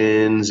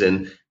questions,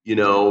 and,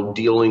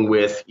 dealing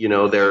with,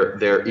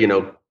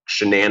 their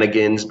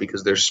shenanigans,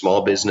 because they're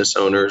small business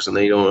owners and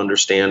they don't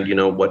understand,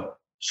 what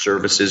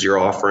services you're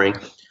offering.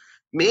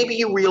 Maybe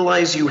you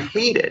realize you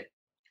hate it.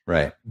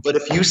 Right. But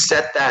if you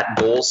set that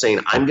goal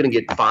saying, I'm going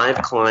to get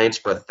 5 clients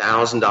for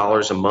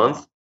 $1,000 a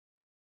month,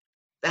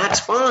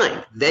 that's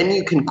fine. Then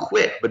you can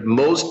quit. But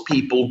most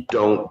people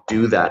don't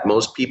do that.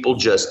 Most people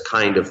just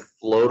kind of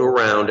float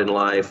around in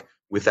life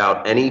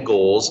without any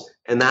goals.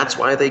 And that's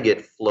why they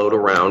get float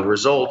around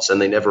results, and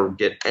they never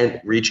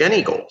reach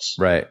any goals.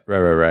 Right.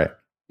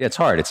 Yeah, it's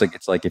hard.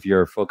 It's like if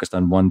you're focused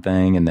on one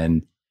thing and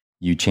then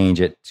you change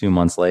it 2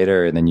 months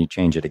later and then you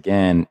change it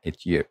again,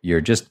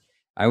 you're just,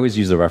 I always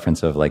use the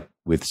reference of like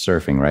with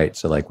surfing, right?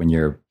 So like when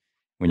you're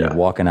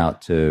walking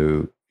out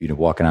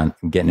walking out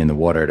and getting in the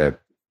water to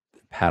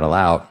paddle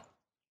out,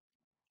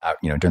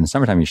 during the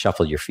summertime, you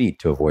shuffle your feet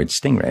to avoid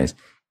stingrays.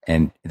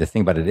 And the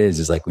thing about it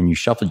is like when you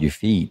shuffle your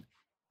feet,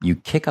 you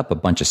kick up a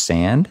bunch of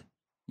sand.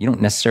 You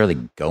don't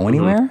necessarily go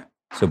anywhere.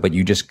 Mm-hmm. So, but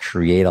you just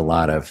create a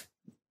lot of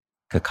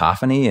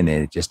cacophony, and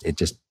it just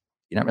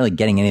you're not really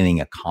getting anything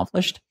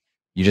accomplished.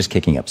 You're just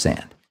kicking up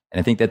sand. And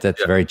I think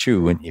that's very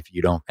true. And if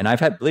you don't, and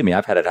believe me,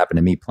 I've had it happen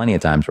to me plenty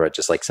of times where it's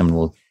just like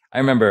I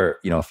remember,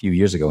 a few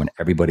years ago when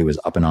everybody was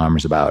up in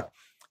arms about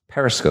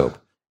Periscope,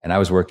 And I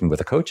was working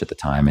with a coach at the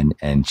time,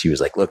 and she was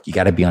like, look, you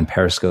got to be on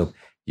Periscope.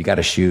 You got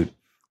to shoot,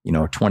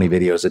 20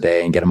 videos a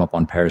day and get them up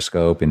on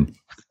Periscope. And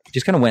it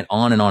just kind of went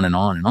on and on and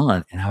on and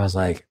on. And I was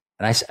like,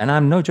 and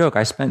I'm no joke.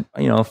 I spent,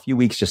 a few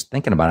weeks just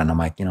thinking about it. And I'm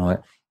like,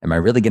 what? Am I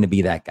really going to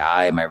be that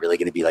guy? Am I really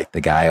going to be like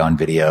the guy on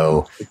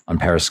video on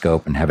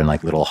Periscope and having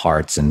like little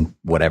hearts and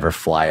whatever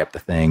fly up the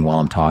thing while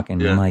I'm talking?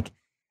 Yeah. I'm like,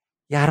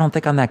 yeah, I don't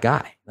think I'm that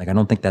guy. Like, I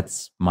don't think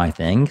that's my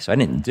thing. So I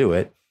didn't do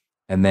it.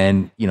 And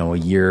then, a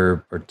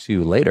year or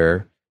two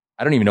later,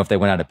 I don't even know if they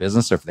went out of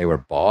business or if they were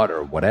bought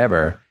or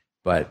whatever,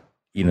 but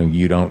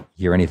you don't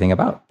hear anything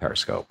about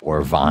Periscope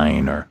or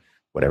Vine or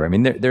whatever. I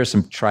mean, there's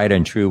some tried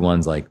and true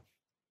ones like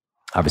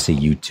obviously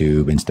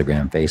YouTube,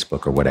 Instagram,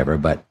 Facebook or whatever,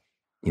 but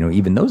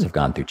even those have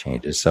gone through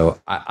changes. So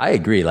I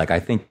agree. Like, I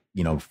think,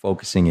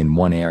 focusing in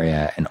one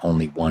area and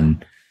only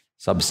one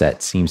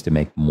subset seems to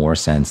make more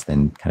sense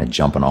than kind of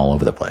jumping all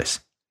over the place.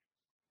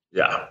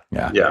 Yeah.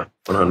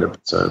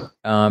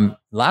 100%.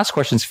 Last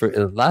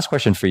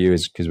question for you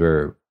is, because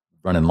we're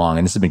running long,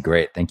 and this has been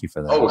great. Thank you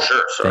for that. Oh,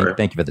 sure. Sorry.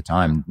 Thank you for the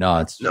time. No,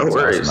 it's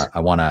worries. Awesome. I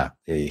want to,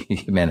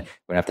 man, we're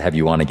gonna have to have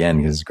you on again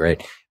because it's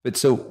great. But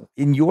so,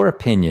 in your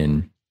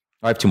opinion,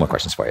 I have two more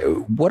questions for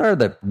you. What are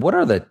the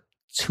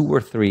 2 or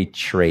 3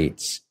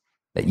 traits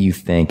that you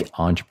think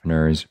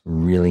entrepreneurs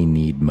really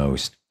need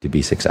most to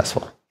be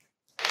successful?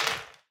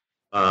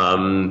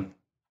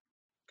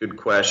 Good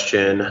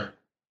question.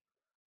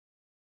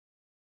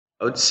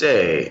 I'd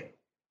say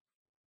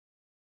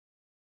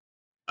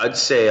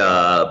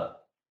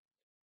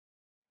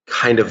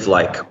kind of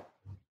like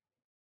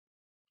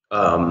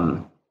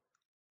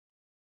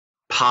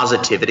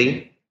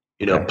positivity,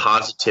 okay.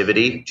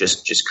 Positivity,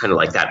 just kind of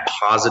like that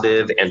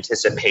positive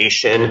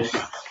anticipation,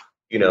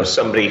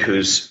 somebody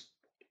who's,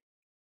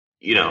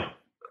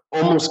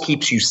 almost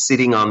keeps you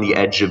sitting on the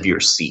edge of your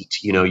seat.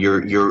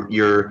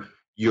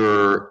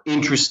 You're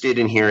interested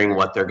in hearing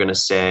what they're going to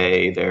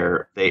say.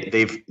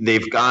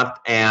 They've got,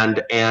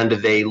 and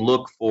they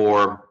look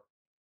for,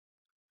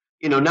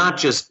 not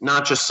just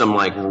some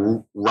like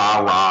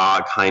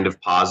rah kind of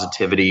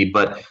positivity,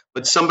 but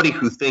somebody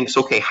who thinks,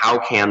 okay, how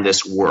can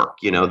this work?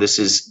 This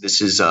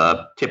is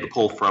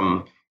typical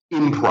from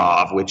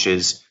improv, which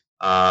is,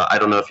 I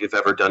don't know if you've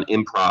ever done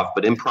improv,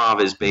 but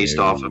improv is based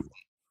off of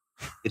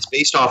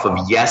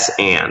yes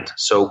and.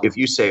 So if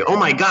you say, oh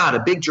my God,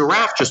 a big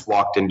giraffe just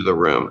walked into the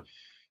room,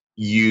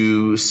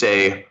 you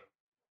say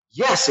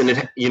yes,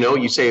 and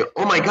you say,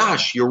 oh my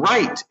gosh, you're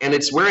right, and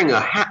it's wearing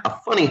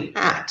a funny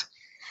hat.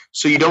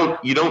 So you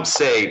don't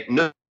say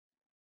no,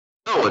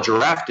 a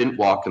giraffe didn't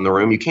walk in the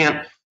room. You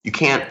can't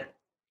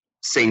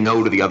say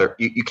no to the other.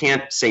 You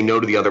can't say no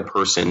to the other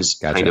person's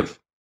kind of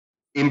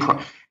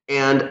improv.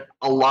 And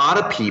a lot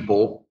of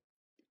people,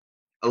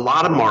 a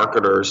lot of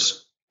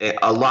marketers,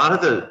 a lot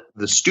of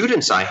the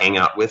students I hang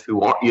out with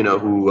who are,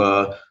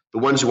 the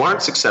ones who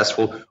aren't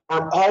successful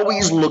are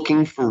always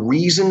looking for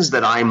reasons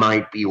that I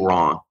might be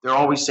wrong. They're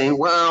always saying,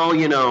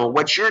 well,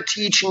 what you're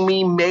teaching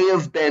me may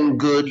have been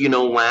good,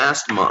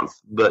 last month,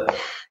 but,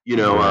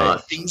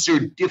 right. Things are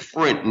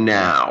different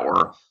now,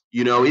 or,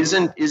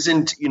 doesn't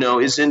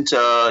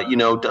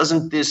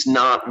this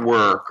not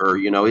work? Or,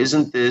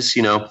 isn't this,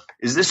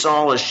 is this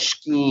all a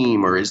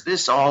scheme, or is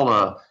this all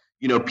a,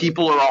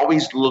 people are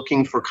always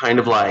looking for kind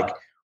of like,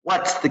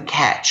 what's the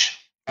catch?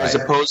 As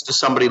right. opposed to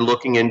somebody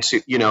looking into,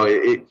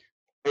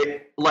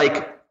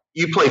 like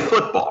you play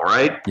football,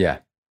 right? Yeah.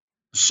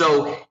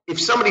 So if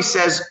somebody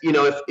says,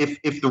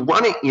 if the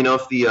running,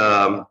 if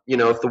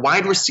the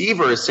wide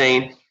receiver is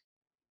saying,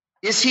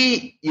 is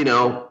he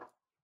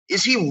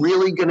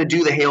really going to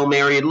do the Hail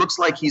Mary? It looks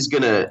like he's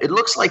going to,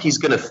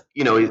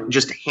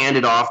 just hand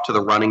it off to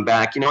the running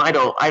back. I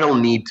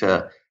don't need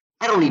to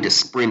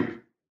sprint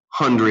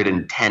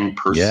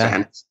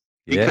 110%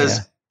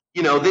 because,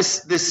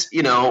 this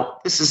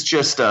is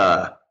just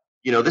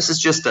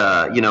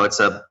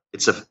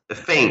it's a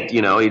feint,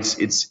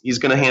 he's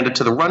going to hand it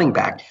to the running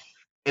back.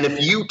 And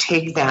if you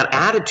take that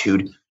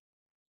attitude,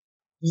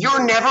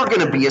 you're never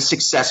going to be a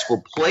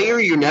successful player.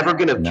 You're never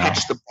going to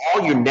catch the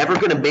ball. You're never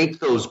going to make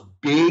those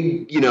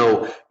big,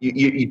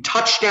 you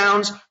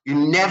touchdowns.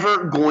 You're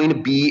never going to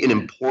be an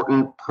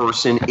important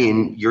person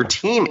in your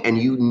team. And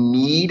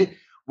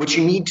what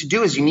you need to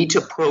do is you need to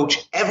approach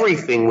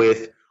everything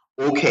with,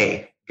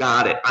 okay,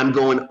 got it. I'm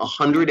going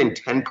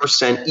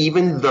 110%,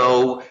 even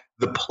though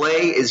the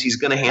play is he's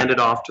going to hand it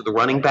off to the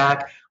running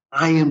back.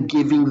 I am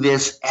giving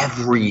this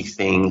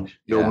everything,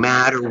 no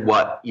matter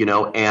what,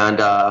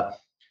 and I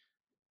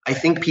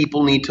think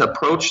people need to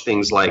approach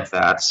things like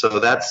that. So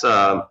that's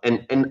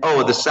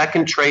the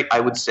second trait I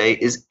would say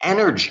is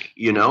energy.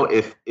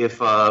 If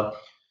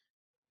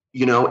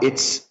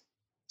it's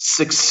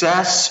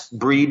success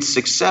breeds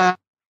success.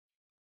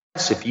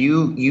 If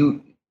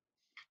the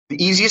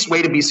easiest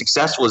way to be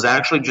successful is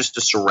actually just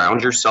to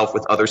surround yourself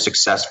with other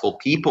successful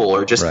people,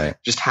 or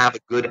just have a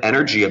good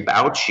energy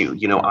about you.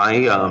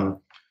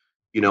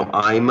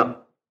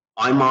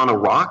 I'm on a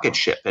rocket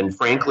ship, and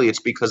frankly, it's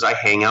because I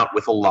hang out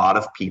with a lot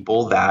of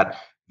people that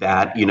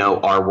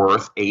are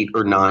worth 8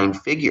 or 9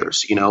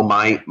 figures.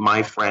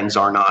 My friends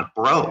are not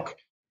broke.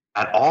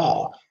 at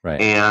all.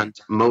 Right. And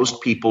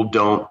most people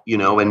don't,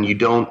 and you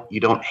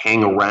don't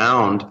hang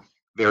around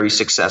very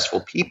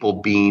successful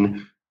people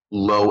being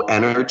low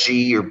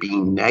energy or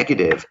being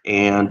negative.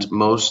 And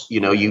most,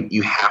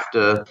 you have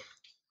to,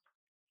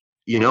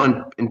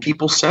 and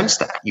people sense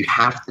that you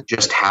have to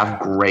just have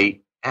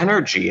great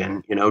energy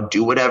and,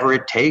 do whatever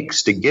it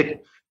takes to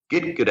get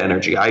good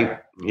energy.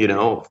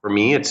 For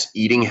me, it's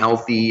eating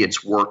healthy,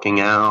 it's working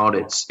out,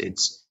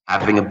 it's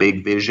having a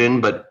big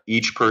vision, but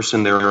each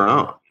person their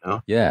own.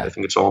 Yeah, I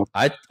think it's all.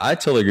 I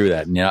totally agree with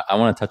that. And I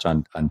want to touch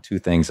on two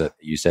things that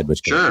you said,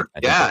 which sure,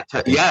 I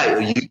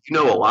think, you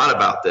know a lot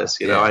about this.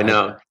 I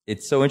know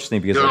it's so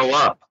interesting because you know a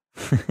lot.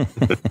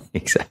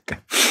 Exactly.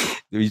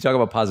 When you talk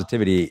about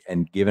positivity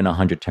and given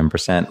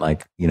 110%,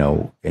 like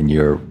in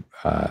your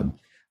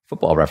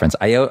football reference,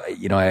 I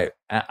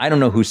don't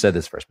know who said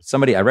this first, but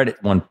somebody I read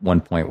at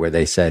one point where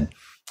they said,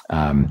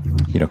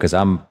 because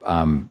I'm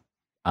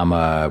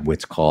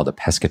what's called a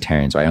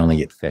pescatarian, so I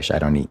only eat fish. I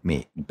don't eat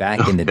meat.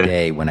 Back in the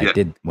day when I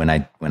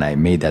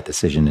made that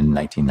decision in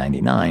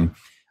 1999,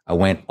 I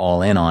went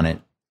all in on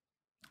it.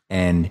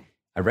 And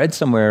I read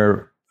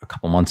somewhere a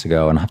couple months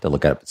ago, and I'll have to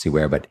look it up and see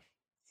where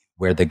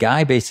the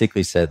guy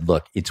basically said,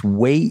 look, it's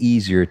way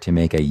easier to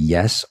make a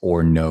yes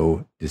or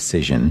no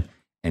decision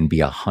and be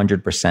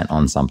 100%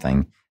 on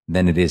something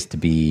than it is to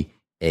be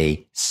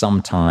a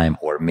sometime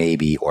or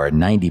maybe or a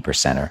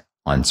 90%er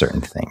on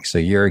certain things. So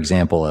your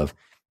example of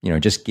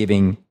just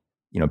giving,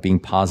 being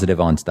positive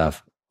on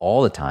stuff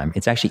all the time.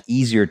 It's actually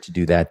easier to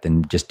do that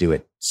than just do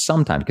it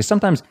sometimes, because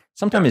sometimes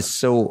it's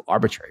so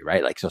arbitrary,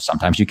 right? Like, so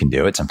sometimes you can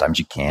do it, sometimes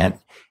you can't.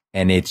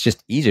 And it's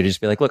just easier to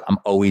just be like, look, I'm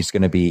always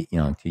going to be,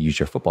 to use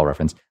your football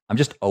reference, I'm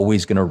just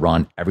always going to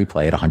run every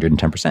play at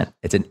 110%.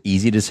 It's an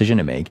easy decision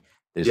to make.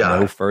 There's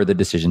no further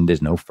decision.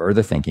 There's no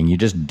further thinking. You're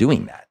just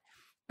doing that.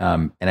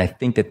 And I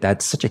think that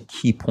that's such a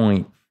key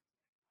point,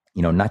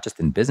 not just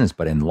in business,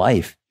 but in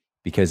life.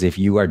 Because if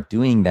you are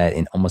doing that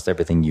in almost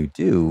everything you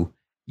do,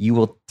 you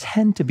will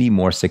tend to be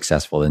more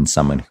successful than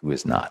someone who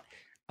is not.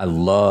 I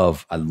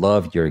love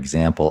your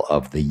example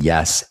of the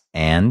yes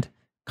and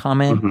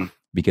comment,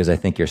 because I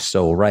think you're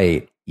so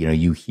right.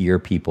 You hear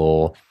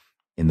people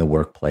in the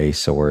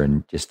workplace or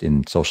just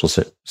in social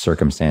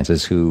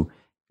circumstances who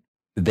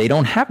they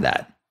don't have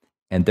that,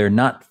 and they're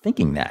not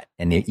thinking that.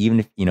 And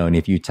even if and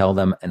if you tell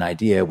them an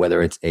idea,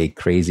 whether it's a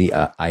crazy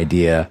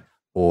idea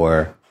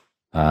or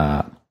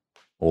not,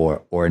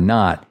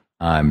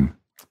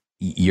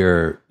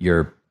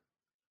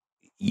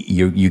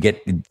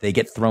 they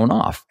get thrown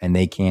off, and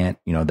they can't,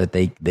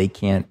 they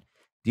can't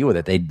deal with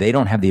it. They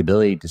don't have the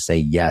ability to say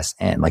yes.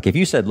 And like, if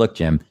you said, look,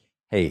 Jim,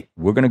 hey,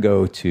 we're going to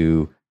go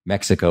to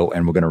Mexico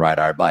and we're going to ride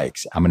our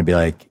bikes, I'm going to be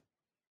like,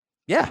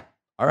 yeah,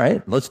 all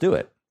right, let's do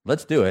it.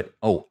 Let's do it.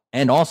 Oh,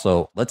 and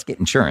also let's get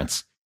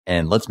insurance,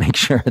 and let's make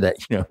sure that,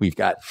 we've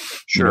got,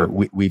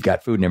 we've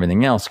got food and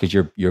everything else. Cause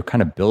you're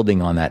kind of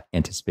building on that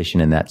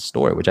anticipation in that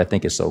story, which I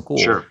think is so cool.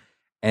 Sure.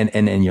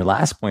 And your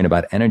last point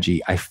about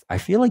energy, I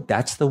feel like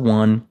that's the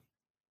one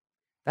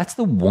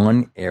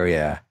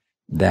area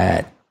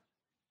that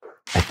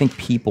I think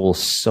people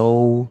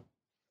so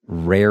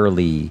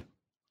rarely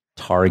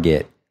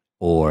target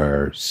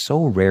or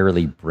so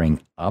rarely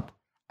bring up.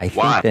 I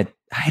think that,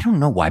 I don't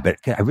know why, but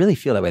I really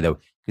feel that way though.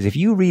 Because if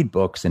you read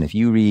books and if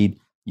you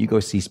go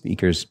see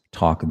speakers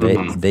talk,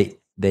 they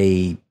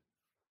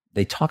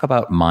talk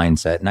about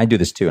mindset. And I do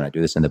this too. And I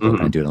do this in the book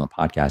and I do it on the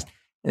podcast.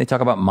 And they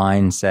talk about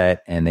mindset,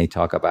 and they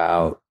talk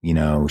about,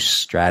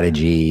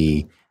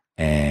 strategy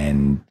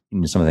and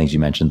some of the things you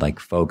mentioned, like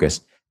focus.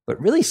 But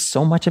really,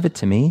 so much of it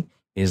to me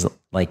is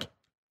like,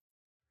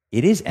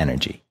 it is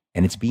energy,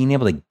 and it's being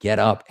able to get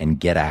up and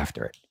get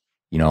after it.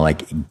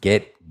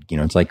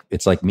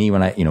 It's like me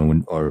when I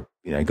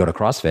go to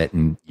CrossFit,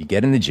 and you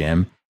get in the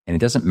gym, and it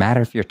doesn't matter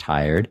if you're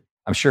tired.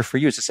 I'm sure for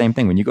you, it's the same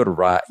thing. When you go to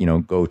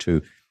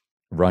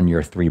run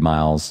your 3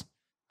 miles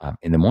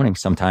in the morning,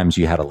 sometimes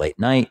you had a late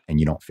night and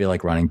you don't feel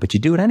like running, but you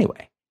do it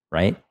anyway,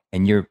 right?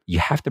 And you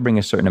have to bring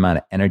a certain amount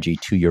of energy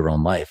to your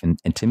own life. And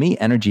to me,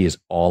 energy is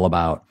all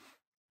about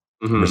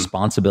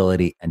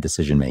responsibility and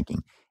decision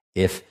making.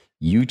 If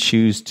you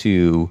choose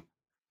to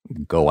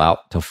go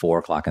out till 4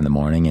 o'clock in the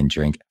morning and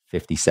drink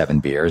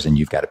 57 beers, and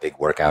you've got a big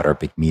workout or a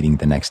big meeting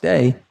the next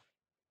day,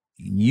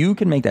 you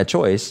can make that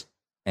choice,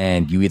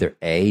 and you either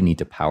A, need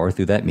to power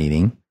through that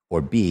meeting,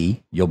 or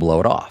B, you'll blow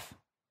it off,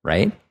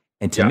 right?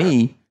 And to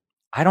me,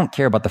 I don't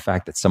care about the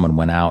fact that someone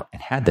went out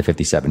and had the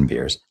 57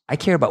 beers. I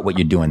care about what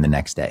you're doing the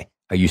next day.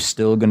 Are you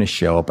still going to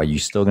show up? Are you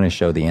still going to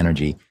show the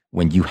energy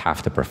when you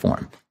have to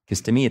perform?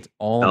 Because to me, it's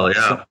all,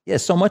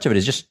 so much of it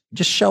is just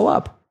show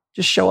up.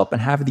 Just show up and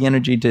have the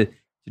energy to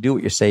do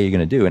what you say you're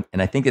going to do.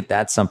 And I think that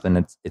that's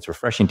something it's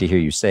refreshing to hear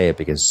you say it,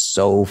 because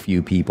so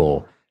few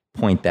people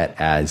point that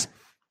as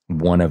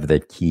one of the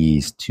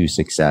keys to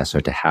success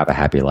or to have a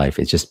happy life.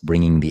 It's just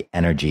bringing the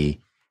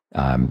energy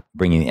to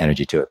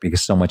it,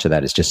 because so much of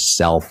that is just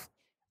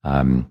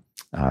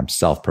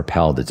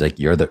self-propelled. It's like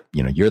you're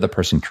the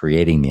person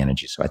creating the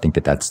energy. So I think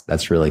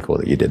that's really cool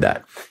that you did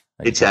that.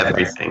 It's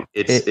everything.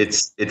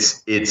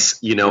 It's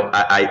you know,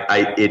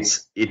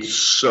 it's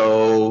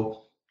so.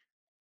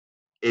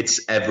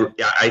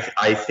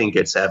 I think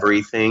it's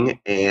everything,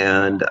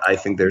 and I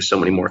think there's so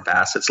many more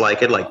facets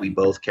like it. Like we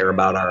both care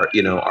about our,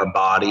 you know, our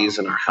bodies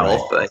and our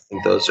health, but I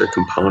think those are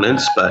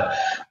components. But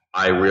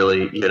I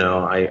really, you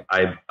know,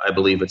 I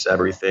believe it's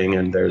everything,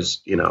 and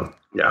there's, you know,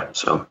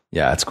 so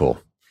that's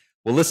cool.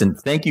 Well, listen,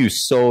 thank you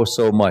so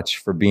much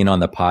for being on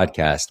the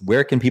podcast.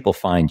 Where can people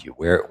find you?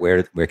 Where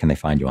can they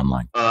find you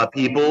online?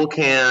 People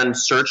can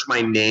search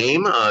my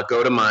name.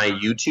 Go to my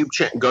YouTube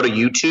go to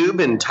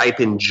YouTube and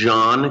type in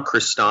John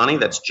Crestani.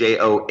 That's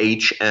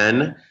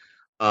John.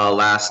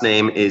 Last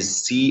name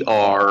is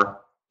Crestani.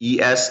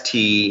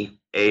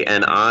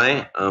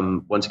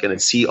 Once again,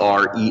 it's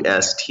Crestani.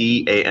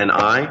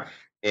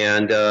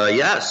 And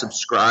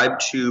subscribe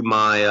to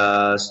my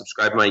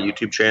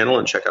YouTube channel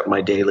and check out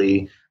my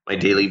daily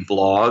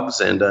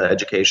vlogs and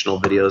educational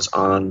videos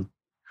on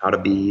how to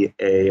be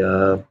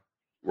a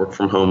work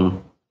from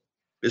home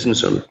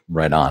business owner.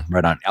 Right on.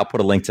 I'll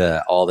put a link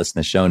to all this in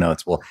the show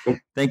notes. Well,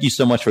 thank you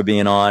so much for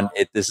being on.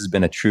 This has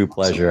been a true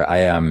pleasure.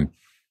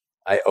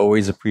 I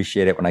always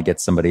appreciate it when I get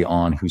somebody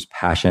on who's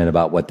passionate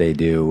about what they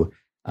do.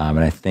 And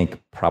I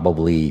think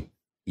probably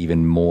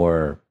even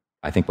more,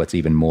 I think what's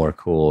even more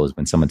cool is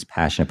when someone's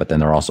passionate, but then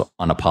they're also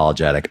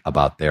unapologetic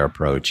about their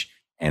approach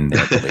and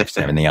their beliefs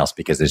and everything else,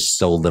 because there's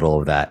so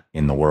little of that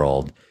in the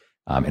world,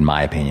 in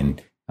my opinion,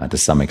 to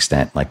some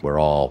extent. Like we're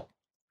all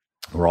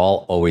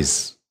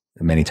always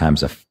many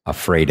times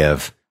afraid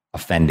of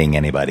offending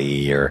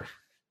anybody or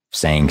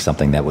saying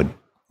something that would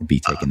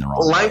be taken the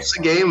wrong way. Life's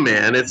a game,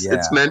 man. It's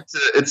meant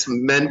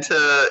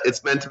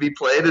to be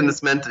played, and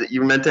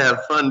you're meant to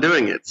have fun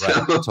doing it. So,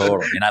 right,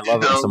 totally. And I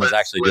love it when someone's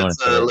actually doing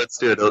it. Let's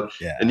do it.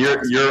 Yeah, and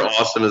you're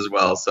awesome as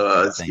well.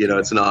 So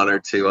it's an honor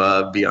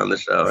to be on the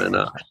show. And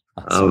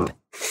awesome.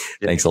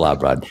 Thanks a lot,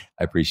 Brad.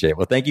 I appreciate it.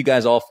 Well, thank you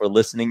guys all for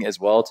listening as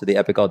well to the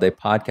Epic All Day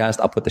podcast.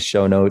 I'll put the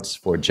show notes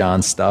for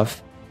John's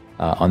stuff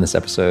on this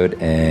episode,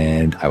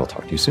 and I will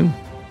talk to you soon.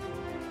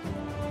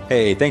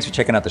 Hey, thanks for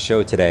checking out the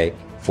show today.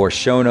 For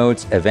show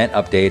notes, event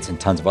updates, and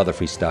tons of other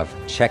free stuff,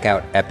 check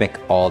out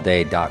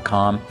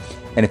epicallday.com.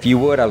 And if you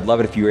would, I would love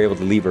it if you were able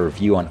to leave a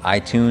review on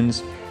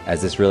iTunes,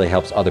 as this really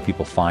helps other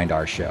people find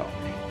our show.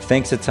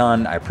 Thanks a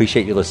ton. I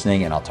appreciate you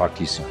listening, and I'll talk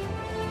to you soon.